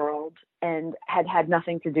around the world and had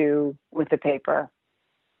nothing to do with the paper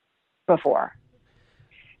before.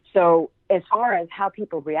 So as far as how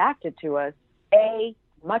people reacted to us,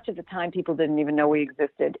 much of the time people didn't even know we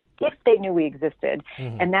existed, if they knew we existed.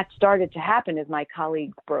 Mm-hmm. And that started to happen as my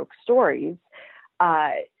colleagues broke stories.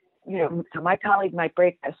 So my colleague might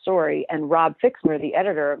break a story and Rob Fixmer, the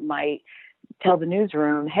editor, might tell the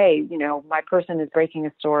newsroom, hey, my person is breaking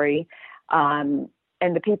a story. And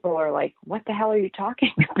the people are like, what the hell are you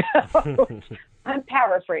talking about? I'm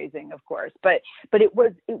paraphrasing, of course, but it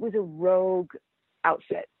was a rogue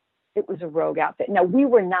outfit. It was a rogue outfit. Now, we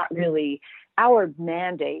were not really, our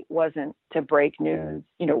mandate wasn't to break news.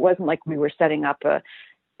 It wasn't like we were setting up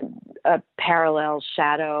a parallel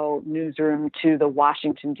shadow newsroom to the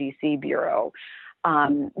Washington, D.C. bureau.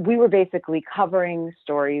 We were basically covering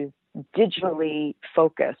stories digitally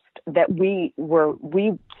focused that we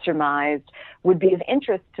surmised would be of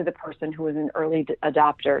interest to the person who was an early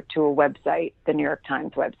adopter to a website, the New York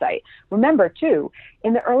Times website. Remember, too,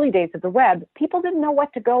 in the early days of the web, people didn't know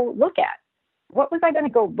what to go look at. What was I going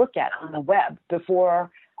to go look at on the web before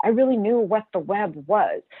I really knew what the web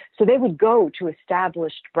was? So they would go to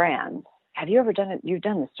established brands. Have you ever done it? You've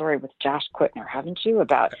done the story with Josh Quittner, haven't you?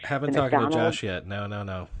 About I haven't talked to Josh yet.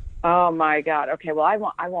 No. Oh my God. Okay.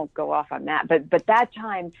 Well, I won't go off on that. But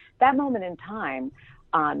that moment in time,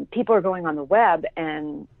 people are going on the web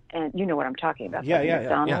and you know what I'm talking about.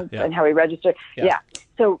 McDonald's and how he registered. Yeah.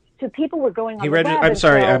 So people were going on the web. I'm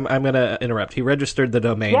sorry. I'm going to interrupt. He registered the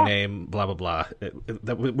domain name, blah, blah, blah,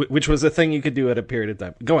 which was a thing you could do at a period of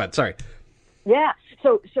time. Go on. Sorry. Yeah.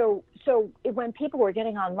 So when people were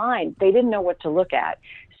getting online, they didn't know what to look at.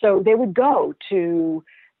 So they would go to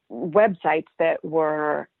websites that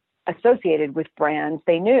were associated with brands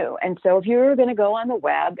they knew. And so if you were going to go on the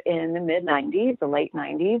web in the mid-90s, the late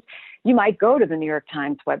 90s, you might go to the New York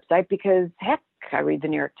Times website because, heck, I read the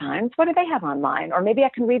New York Times. What do they have online? Or maybe I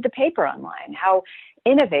can read the paper online. How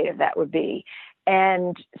innovative that would be.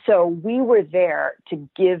 And so we were there to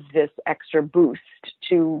give this extra boost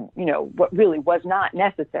to, what really was not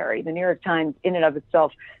necessary. The New York Times in and of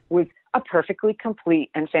itself was a perfectly complete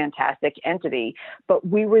and fantastic entity, but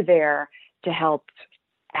we were there to help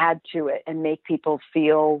add to it and make people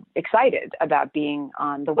feel excited about being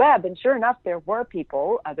on the web. And sure enough, there were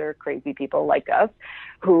people, other crazy people like us,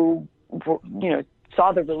 who,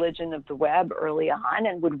 saw the religion of the web early on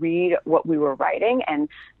and would read what we were writing. And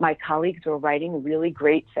my colleagues were writing really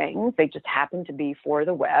great things. They just happened to be for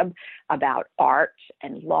the web about art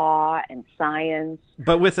and law and science.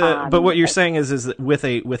 But but what you're saying is that with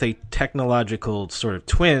a technological sort of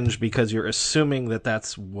twinge, because you're assuming that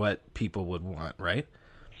that's what people would want, right?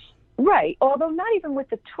 Right. Although not even with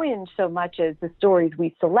the twinge so much as the stories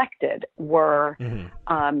we selected were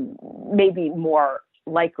maybe more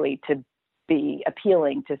likely to be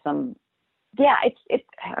appealing to some. Yeah, it's.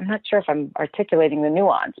 I'm not sure if I'm articulating the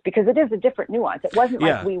nuance because it is a different nuance. It wasn't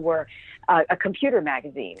like we were a computer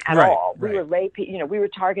magazine at all. We were we were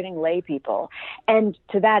targeting lay people. And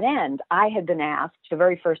to that end, I had been asked, the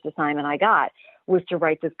very first assignment I got was to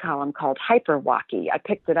write this column called Hyperwalkie. I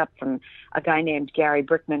picked it up from a guy named Gary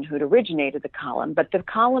Brickman who'd originated the column. But the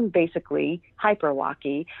column basically,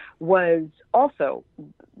 Hyperwalkie, was also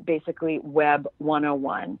basically Web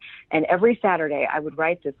 101. And every Saturday I would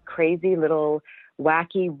write this crazy little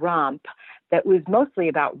wacky romp that was mostly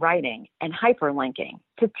about writing and hyperlinking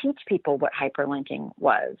to teach people what hyperlinking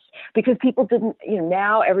was. Because people didn't,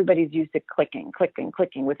 now everybody's used to clicking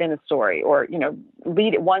within a story or,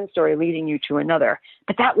 one story leading you to another.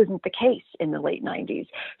 But that wasn't the case in the late 90s.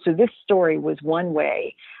 So this story was one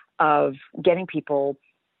way of getting people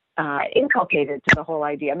inculcated to the whole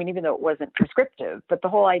idea. I mean, even though it wasn't prescriptive, but the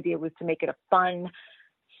whole idea was to make it a fun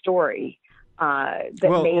story that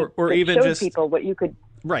showed people what you could.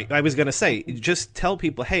 Right. I was going to say, just tell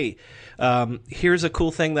people, hey, here's a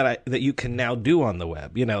cool thing that you can now do on the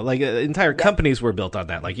web. Entire companies were built on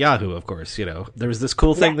that, like Yahoo, of course. There's this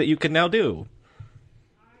cool thing that you can now do.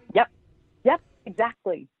 Yep.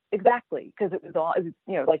 Exactly. Because it was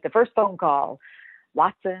like the first phone call,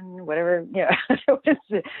 Watson, whatever.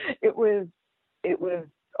 It was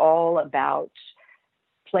all about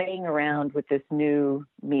playing around with this new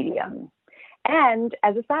medium. And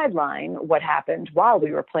as a sideline, what happened while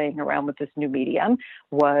we were playing around with this new medium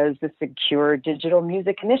was the Secure Digital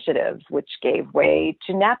Music Initiative, which gave way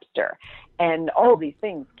to Napster. And all these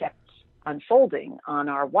things kept unfolding on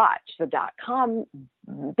our watch. The .com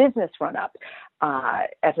business run-up,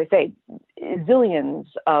 as I say, zillions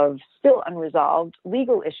of still unresolved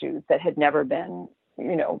legal issues that had never been,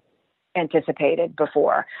 anticipated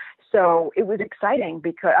before. So it was exciting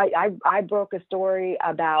because I broke a story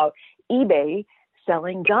about eBay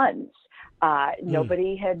selling guns.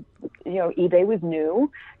 Nobody had, eBay was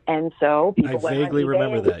new, and so people went on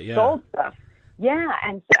eBay and sold stuff. Yeah,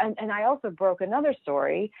 and I also broke another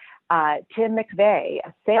story. Tim McVeigh,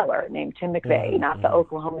 a sailor named Tim McVeigh, not the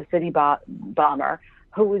Oklahoma City bomber,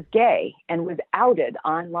 who was gay and was outed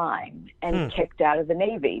online and kicked out of the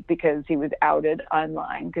Navy because he was outed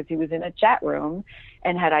online because he was in a chat room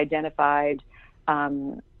and had identified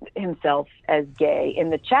himself as gay in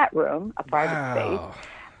the chat room, a private space.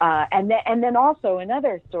 And then also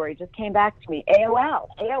another story just came back to me.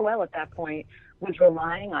 AOL at that point was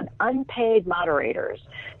relying on unpaid moderators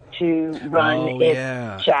to run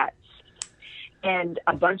its chats. And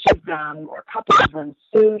a bunch of them, or a couple of them,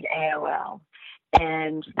 sued AOL.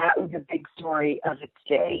 And that was a big story of its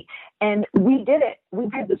day. And we did it. We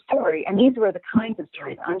did the story. And these were the kinds of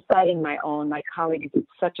stories. I'm citing my own. My colleagues did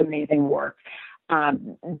such amazing work.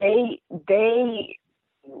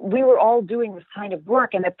 We were all doing this kind of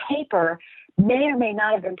work, and the paper may or may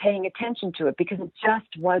not have been paying attention to it because it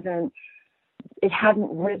just wasn't, it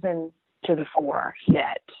hadn't risen to the fore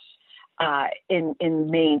yet in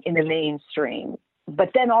the mainstream.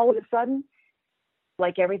 But then all of a sudden,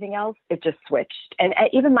 like everything else, it just switched. And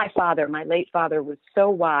even my late father, was so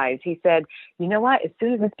wise. He said, you know what, as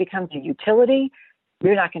soon as this becomes a utility,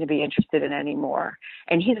 you're not going to be interested in it anymore.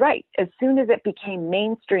 And he's right. As soon as it became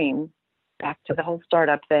mainstream, back to the whole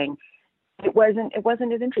startup thing, it wasn't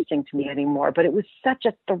as interesting to me anymore. But it was such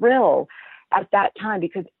a thrill at that time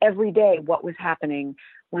because every day what was happening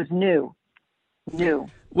was new.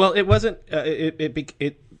 Well, it wasn't.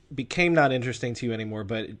 It became not interesting to you anymore.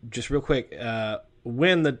 But just real quick,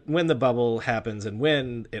 when the bubble happens and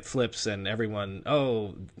when it flips and everyone,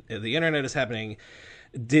 the internet is happening,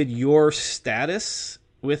 did your status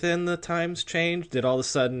within the Times change? Did all of a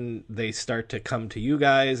sudden they start to come to you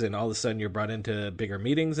guys and all of a sudden you're brought into bigger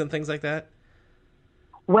meetings and things like that?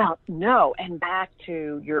 Well, no. And back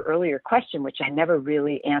to your earlier question, which I never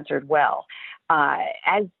really answered well,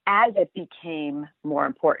 as it became more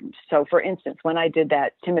important. So for instance, when I did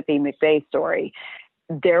that Timothy McVeigh story,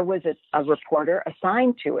 there was a reporter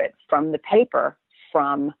assigned to it from the paper,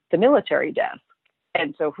 from the military desk.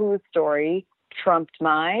 And so whose story trumped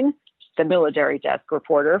mine? The military desk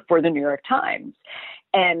reporter for the New York Times,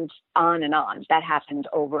 and on and on. That happened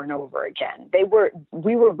over and over again.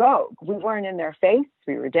 We were rogue. We weren't in their face.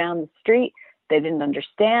 We were down the street. They didn't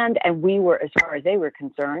understand. And we were, as far as they were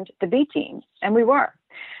concerned, the B team. And we were.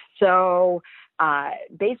 So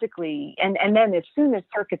basically, and then as soon as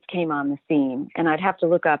circuits came on the scene, and I'd have to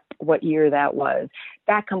look up what year that was,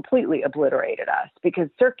 that completely obliterated us because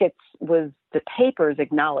circuits was the paper's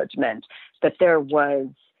acknowledgement that there was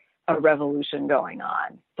a revolution going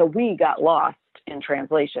on. So we got lost in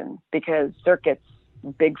translation because circuits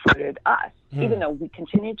bigfooted us, even though we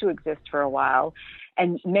continued to exist for a while.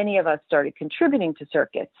 And many of us started contributing to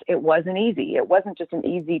circuits. It wasn't easy. It wasn't just an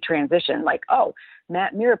easy transition like,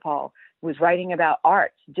 Matt Mirapol was writing about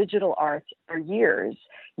art, digital art for years.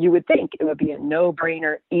 You would think it would be a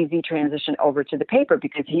no-brainer, easy transition over to the paper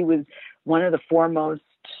because he was one of the foremost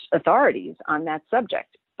authorities on that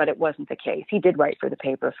subject. But it wasn't the case. He did write for the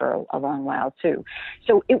paper for a long while too.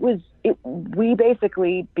 So we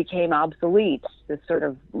basically became obsolete, this sort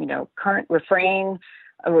of,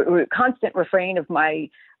 constant refrain of my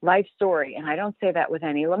life story. And I don't say that with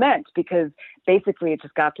any lament because basically it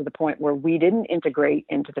just got to the point where we didn't integrate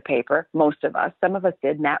into the paper. Most of us, some of us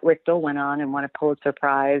did. Matt Richtel went on and won a Pulitzer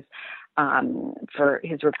Prize for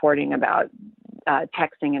his reporting about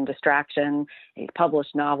texting and distraction. He's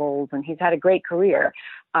published novels and he's had a great career.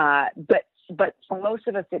 But most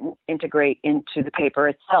of us didn't integrate into the paper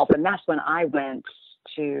itself. And that's when I went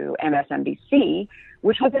to MSNBC,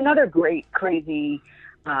 which was another great, crazy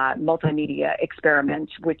multimedia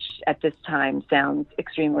experiment, which at this time sounds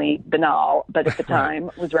extremely banal, but at the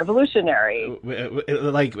time was revolutionary.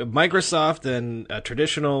 Like Microsoft and a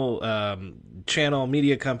traditional channel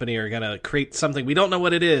media company are going to create something. We don't know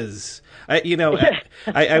what it is.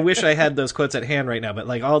 I wish I had those quotes at hand right now, but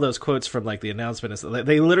like all those quotes from like the announcement,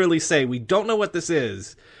 they literally say, we don't know what this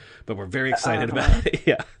is, but we're very excited about it.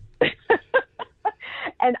 Yeah.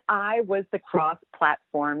 And I was the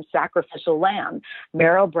cross-platform sacrificial lamb.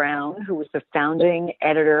 Meryl Brown, who was the founding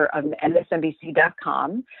editor of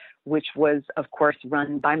MSNBC.com, which was, of course,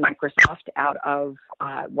 run by Microsoft out of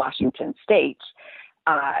Washington State,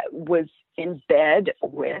 was in bed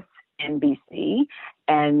with NBC,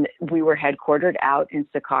 and we were headquartered out in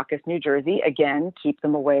Secaucus, New Jersey. Again, keep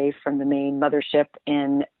them away from the main mothership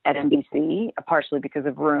at NBC, partially because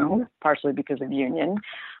of room, partially because of union.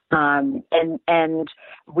 And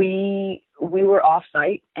we were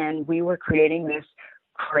off-site, and we were creating this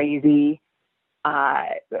crazy.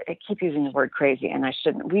 I keep using the word crazy, and I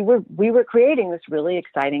shouldn't. We were creating this really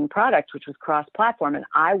exciting product, which was cross-platform, and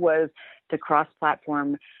I was the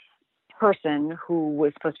cross-platform person who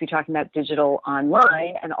was supposed to be talking about digital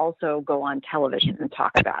online and also go on television and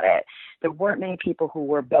talk about it. There weren't many people who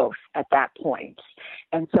were both at that point.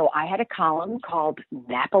 And so I had a column called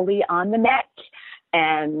Napoli on the Net,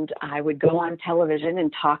 and I would go on television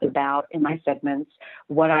and talk about in my segments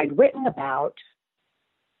what I'd written about.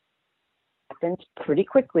 Happened pretty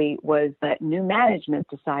quickly was that new management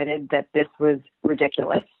decided that this was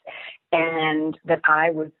ridiculous and that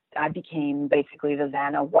I became basically the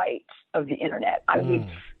Vanna White of the internet. I would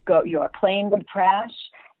go, a plane would crash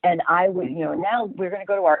And I would, now we're going to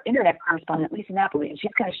go to our internet correspondent, Lisa Napoli, and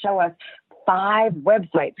she's going to show us 5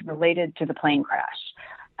 websites related to the plane crash.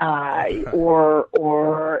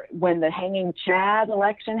 Or when the hanging Chad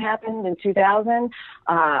election happened in 2000,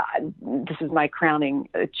 this is my crowning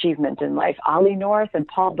achievement in life. Ollie North and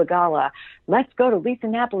Paul Begala, let's go to Lisa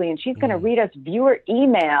Napoli, and she's going to read us viewer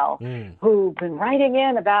email who've been writing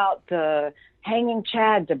in about the hanging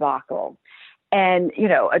Chad debacle. And,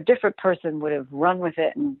 a different person would have run with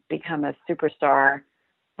it and become a superstar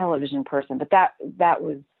television person. But that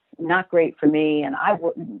was not great for me. And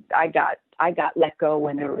I got let go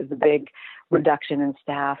when there was a big reduction in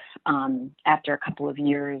staff after a couple of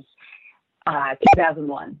years.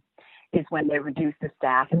 2001 is when they reduced the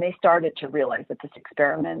staff, and they started to realize that this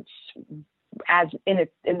experiment, as in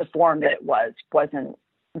the form that it wasn't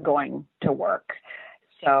going to work.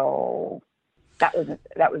 So that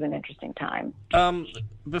was an interesting time.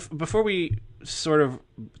 Before we sort of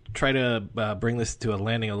try to bring this to a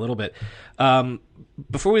landing a little bit,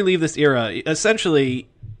 before we leave this era, essentially,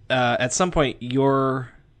 at some point you're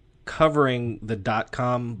covering the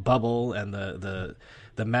 .com bubble and the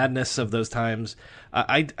madness of those times.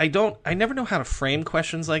 I never know how to frame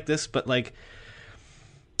questions like this, but like,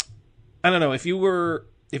 I don't know, if you were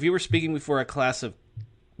speaking before a class of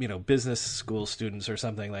business school students or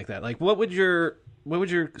something like that, like what would your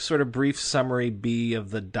sort of brief summary be of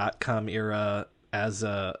the .com era as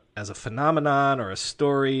a phenomenon or a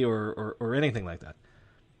story or anything like that?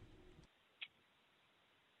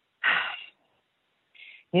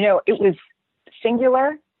 It was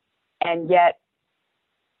singular, and yet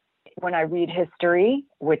when I read history,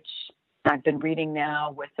 which I've been reading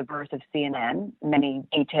now with the birth of CNN, many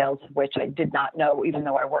details of which I did not know, even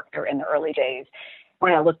though I worked there in the early days,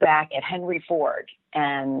 when I look back at Henry Ford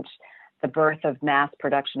and the birth of mass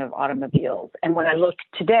production of automobiles, and when I look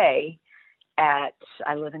today I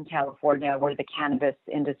live in California, where the cannabis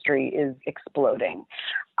industry is exploding.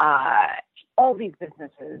 All these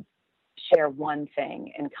businesses share one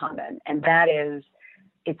thing in common, and that is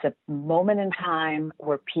it's a moment in time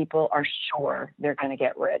where people are sure they're going to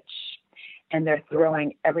get rich, and they're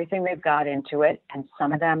throwing everything they've got into it, and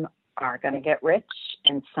some of them are going to get rich,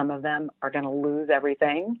 and some of them are going to lose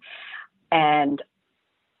everything, and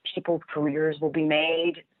people's careers will be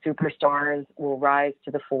made, superstars will rise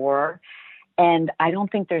to the fore, and I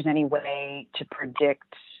don't think there's any way to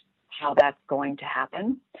predict how that's going to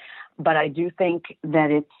happen. But I do think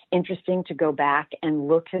that it's interesting to go back and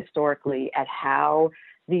look historically at how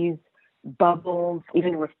these bubbles,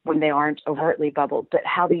 even when they aren't overtly bubbles, but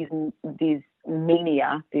how these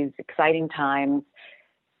mania, these exciting times,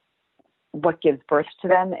 what gives birth to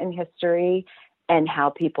them in history, and how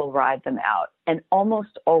people ride them out. And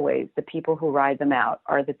almost always the people who ride them out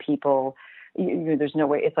are the people, there's no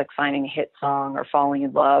way, it's like finding a hit song or falling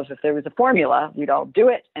in love. If there was a formula, we'd all do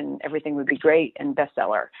it and everything would be great and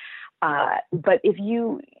bestseller. But if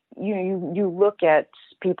you look at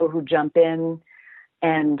people who jump in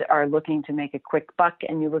and are looking to make a quick buck,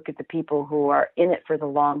 and you look at the people who are in it for the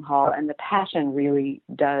long haul, and the passion really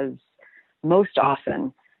does most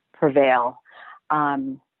often prevail.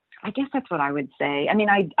 I guess that's what I would say. I mean,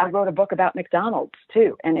 I wrote a book about McDonald's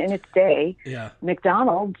too, and in its day,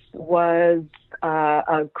 McDonald's was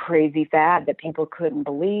a crazy fad that people couldn't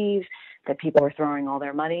believe, that people were throwing all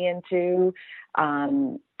their money into.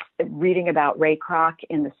 Reading about Ray Kroc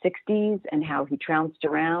in the 60s and how he trounced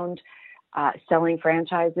around selling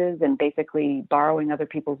franchises and basically borrowing other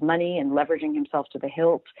people's money and leveraging himself to the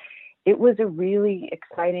hilt. It was a really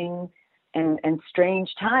exciting and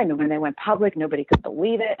strange time. And when they went public, nobody could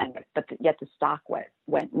believe it. But yet the stock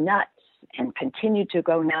went nuts and continued to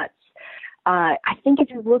go nuts. I think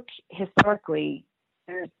if you look historically,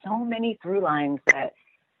 there's so many through lines that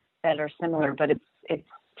are similar, but it's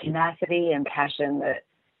tenacity and passion that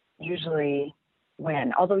usually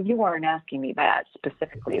win. Although you weren't asking me that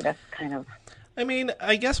specifically. That's kind of... I mean,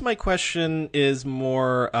 I guess my question is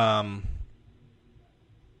more...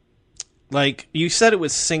 like, you said it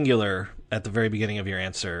was singular at the very beginning of your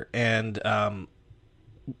answer, and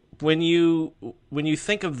when you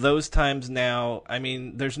think of those times now, I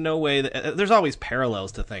mean, there's no way that there's always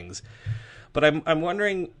parallels to things, but I'm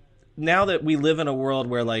wondering, now that we live in a world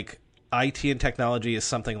where like IT and technology is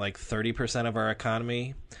something like 30% of our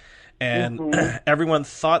economy, and everyone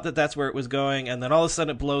thought that that's where it was going, and then all of a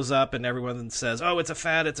sudden it blows up, and everyone says, "Oh, it's a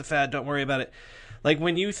fad, don't worry about it." Like,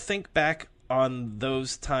 when you think back on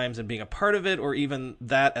those times and being a part of it, or even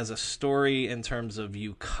that as a story in terms of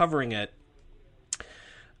you covering it,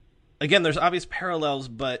 again, there's obvious parallels,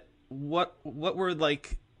 but what were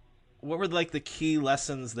like what were like the key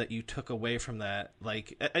lessons that you took away from that?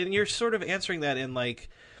 Like, and you're sort of answering that in like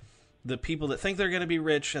the people that think they're going to be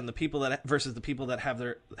rich and the people that versus the people that have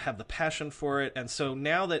the passion for it. And so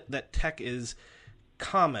now that tech is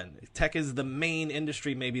common, tech is the main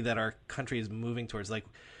industry maybe that our country is moving towards. Like,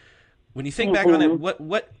 when you think back on it,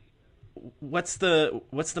 what's the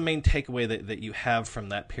main takeaway that you have from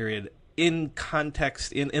that period in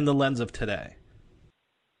context, in the lens of today?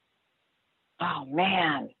 Oh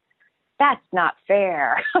man, that's not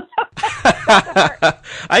fair.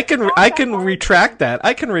 I can retract that.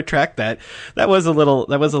 I can retract that. That was a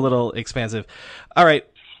little expansive. All right.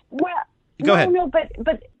 Well, go ahead. No, but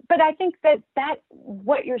I think that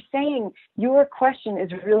what you're saying, your question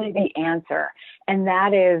is really the answer, and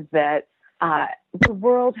that is that the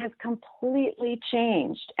world has completely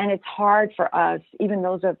changed, and it's hard for us, even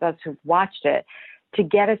those of us who've watched it, to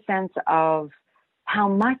get a sense of how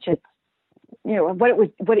much it's,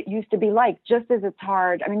 what it used to be like, just as it's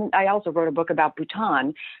hard. I mean, I also wrote a book about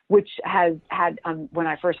Bhutan, which has had, when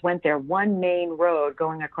I first went there, one main road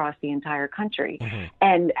going across the entire country,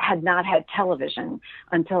 and had not had television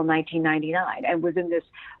until 1999, and was in this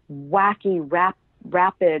wacky,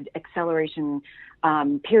 rapid accelerated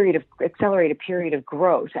period of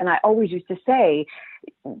growth. And I always used to say,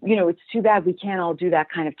 it's too bad we can't all do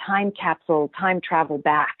that kind of time travel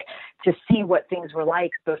back to see what things were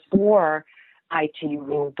like before IT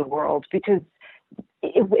ruled the world, because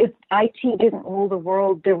if IT didn't rule the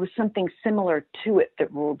world, there was something similar to it that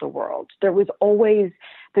ruled the world. There's always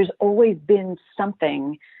been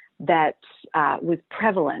something that was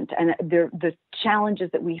prevalent, and the challenges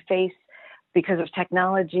that we face because of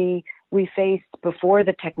technology, we faced before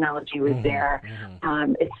the technology was there.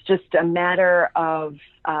 It's just a matter of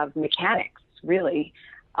mechanics, really.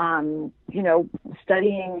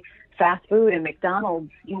 Studying fast food and McDonald's,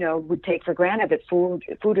 would take for granted that food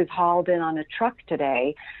is hauled in on a truck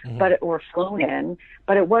today, or flown in,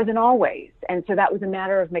 but it wasn't always. And so that was a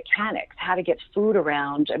matter of mechanics, how to get food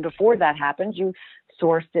around. And before that happened, you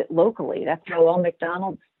sourced it locally. That's how all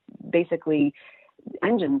McDonald's basically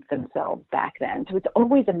engines themselves back then. So it's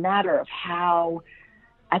always a matter of how.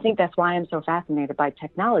 I think that's why I'm so fascinated by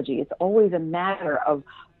technology. It's always a matter of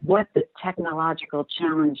what the technological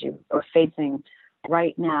challenge you are facing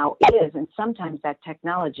right now is. And sometimes that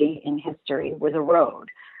technology in history was a road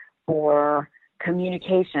or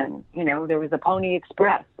communication. There was a Pony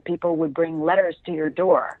Express. People would bring letters to your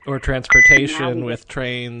door. Or transportation with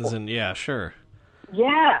trains and sure.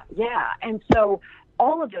 Yeah. And so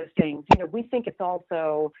all of those things, we think it's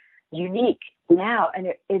also unique now, and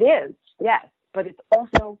it is, yes, but it's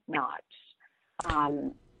also not.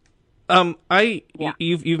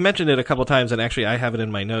 You've mentioned it a couple times, and actually I have it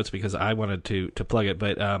in my notes because I wanted to plug it.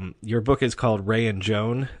 But your book is called Ray and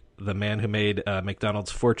Joan: The Man Who Made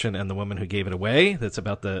McDonald's Fortune and the Woman Who Gave It Away. That's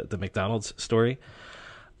about the McDonald's story.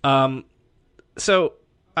 So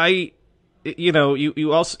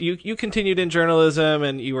you continued in journalism,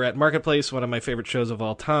 and you were at Marketplace, one of my favorite shows of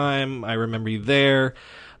all time. I remember you there.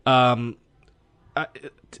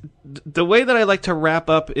 The way that I like to wrap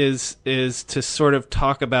up is to sort of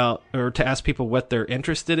talk about, or to ask people what they're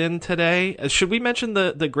interested in today. Should we mention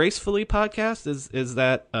the Gracefully podcast? Is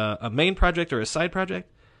that a main project or a side project?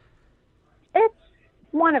 It's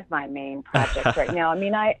one of my main projects right now. I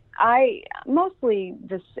mean, I mostly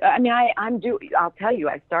this. I mean, I'll tell you,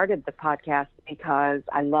 I started the podcast because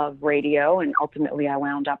I love radio, and ultimately I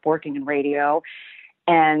wound up working in radio,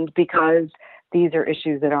 and because these are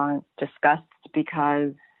issues that aren't discussed.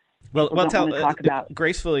 Because talk about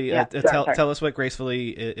Gracefully. Yeah, tell us what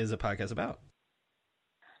Gracefully is a podcast about.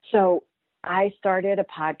 So I started a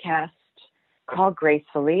podcast called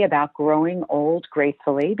Gracefully about growing old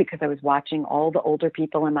gracefully, because I was watching all the older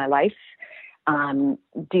people in my life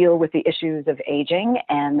deal with the issues of aging,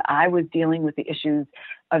 and I was dealing with the issues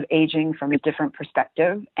of aging from a different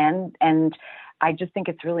perspective, and I just think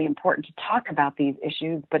it's really important to talk about these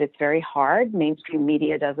issues, but it's very hard. Mainstream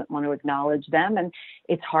media doesn't want to acknowledge them, and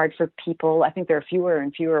it's hard for people. I think there are fewer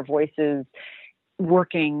and fewer voices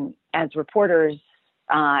working as reporters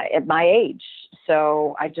at my age.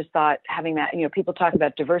 So I just thought having that, people talk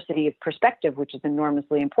about diversity of perspective, which is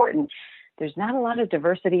enormously important. There's not a lot of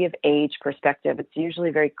diversity of age perspective. It's usually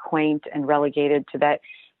very quaint and relegated to that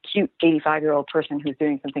cute 85-year-old person who's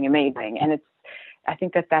doing something amazing. And I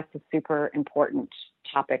think that that's a super important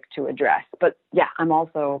topic to address. But yeah, I'm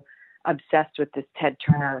also obsessed with this Ted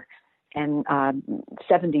Turner and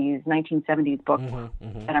 1970s book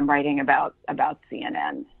that I'm writing about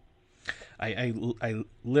CNN. I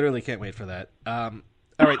literally can't wait for that. All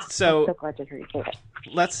right, so I'm so glad to hear you say that.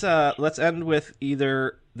 Let's end with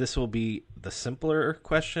either this will be the simpler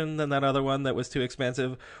question than that other one that was too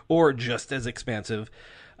expansive, or just as expansive.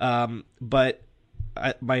 But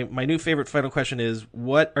my new favorite final question is,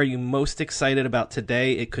 what are you most excited about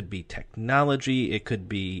today? It could be technology. It could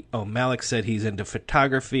be, Malik said he's into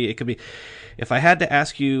photography. It could be, if I had to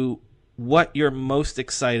ask you what you're most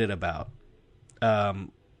excited about,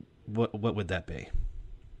 what would that be?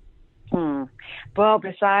 Well,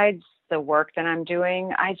 besides the work that I'm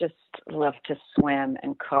doing, I just love to swim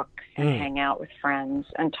and cook and hang out with friends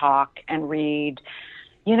and talk and read.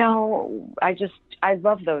 You know, I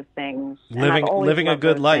love those things. Living a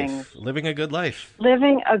good life. Living a good life.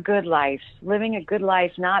 Living a good life. Living a good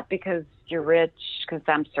life, not because you're rich, because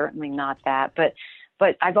I'm certainly not that, but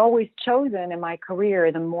I've always chosen in my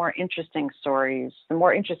career the more interesting stories, the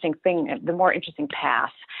more interesting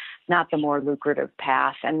path, not the more lucrative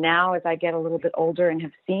path. And now, as I get a little bit older and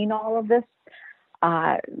have seen all of this,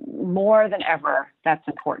 more than ever, that's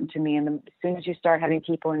important to me. And as soon as you start having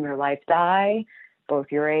people in your life die, both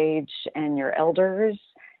your age and your elders,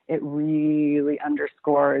 it really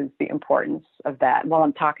underscores the importance of that. While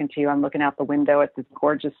I'm talking to you, I'm looking out the window at this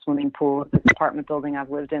gorgeous swimming pool at this apartment building I've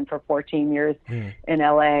lived in for 14 years in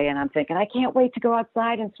LA. And I'm thinking, I can't wait to go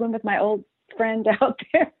outside and swim with my old friend out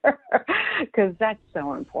there, because that's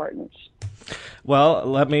so important. Well,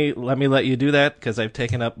 let me let you do that, because I've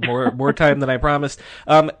taken up more time than I promised.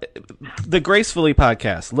 The Gracefully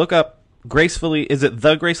podcast. Look up Gracefully. Is it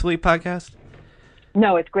the Gracefully podcast?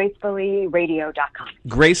 No, it's gracefullyradio.com.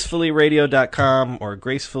 Gracefullyradio.com or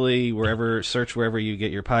Gracefully, search wherever you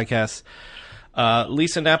get your podcasts.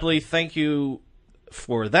 Lisa Napoli, thank you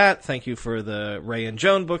for that. Thank you for the Ray and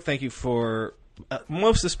Joan book. Thank you for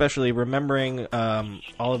most especially remembering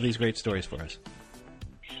all of these great stories for us.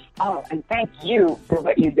 Oh, and thank you for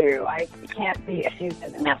what you do. I can't be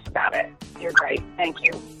effusive enough about it. You're great. Thank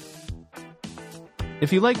you.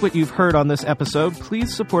 If you like what you've heard on this episode,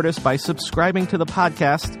 please support us by subscribing to the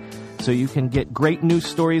podcast so you can get great news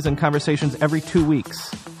stories and conversations every 2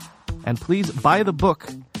 weeks. And please buy the book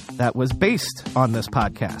that was based on this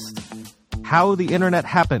podcast, How the Internet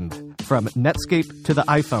Happened, From Netscape to the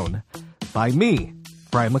iPhone, by me,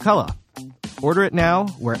 Brian McCullough. Order it now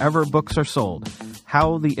wherever books are sold.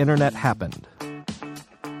 How the Internet Happened.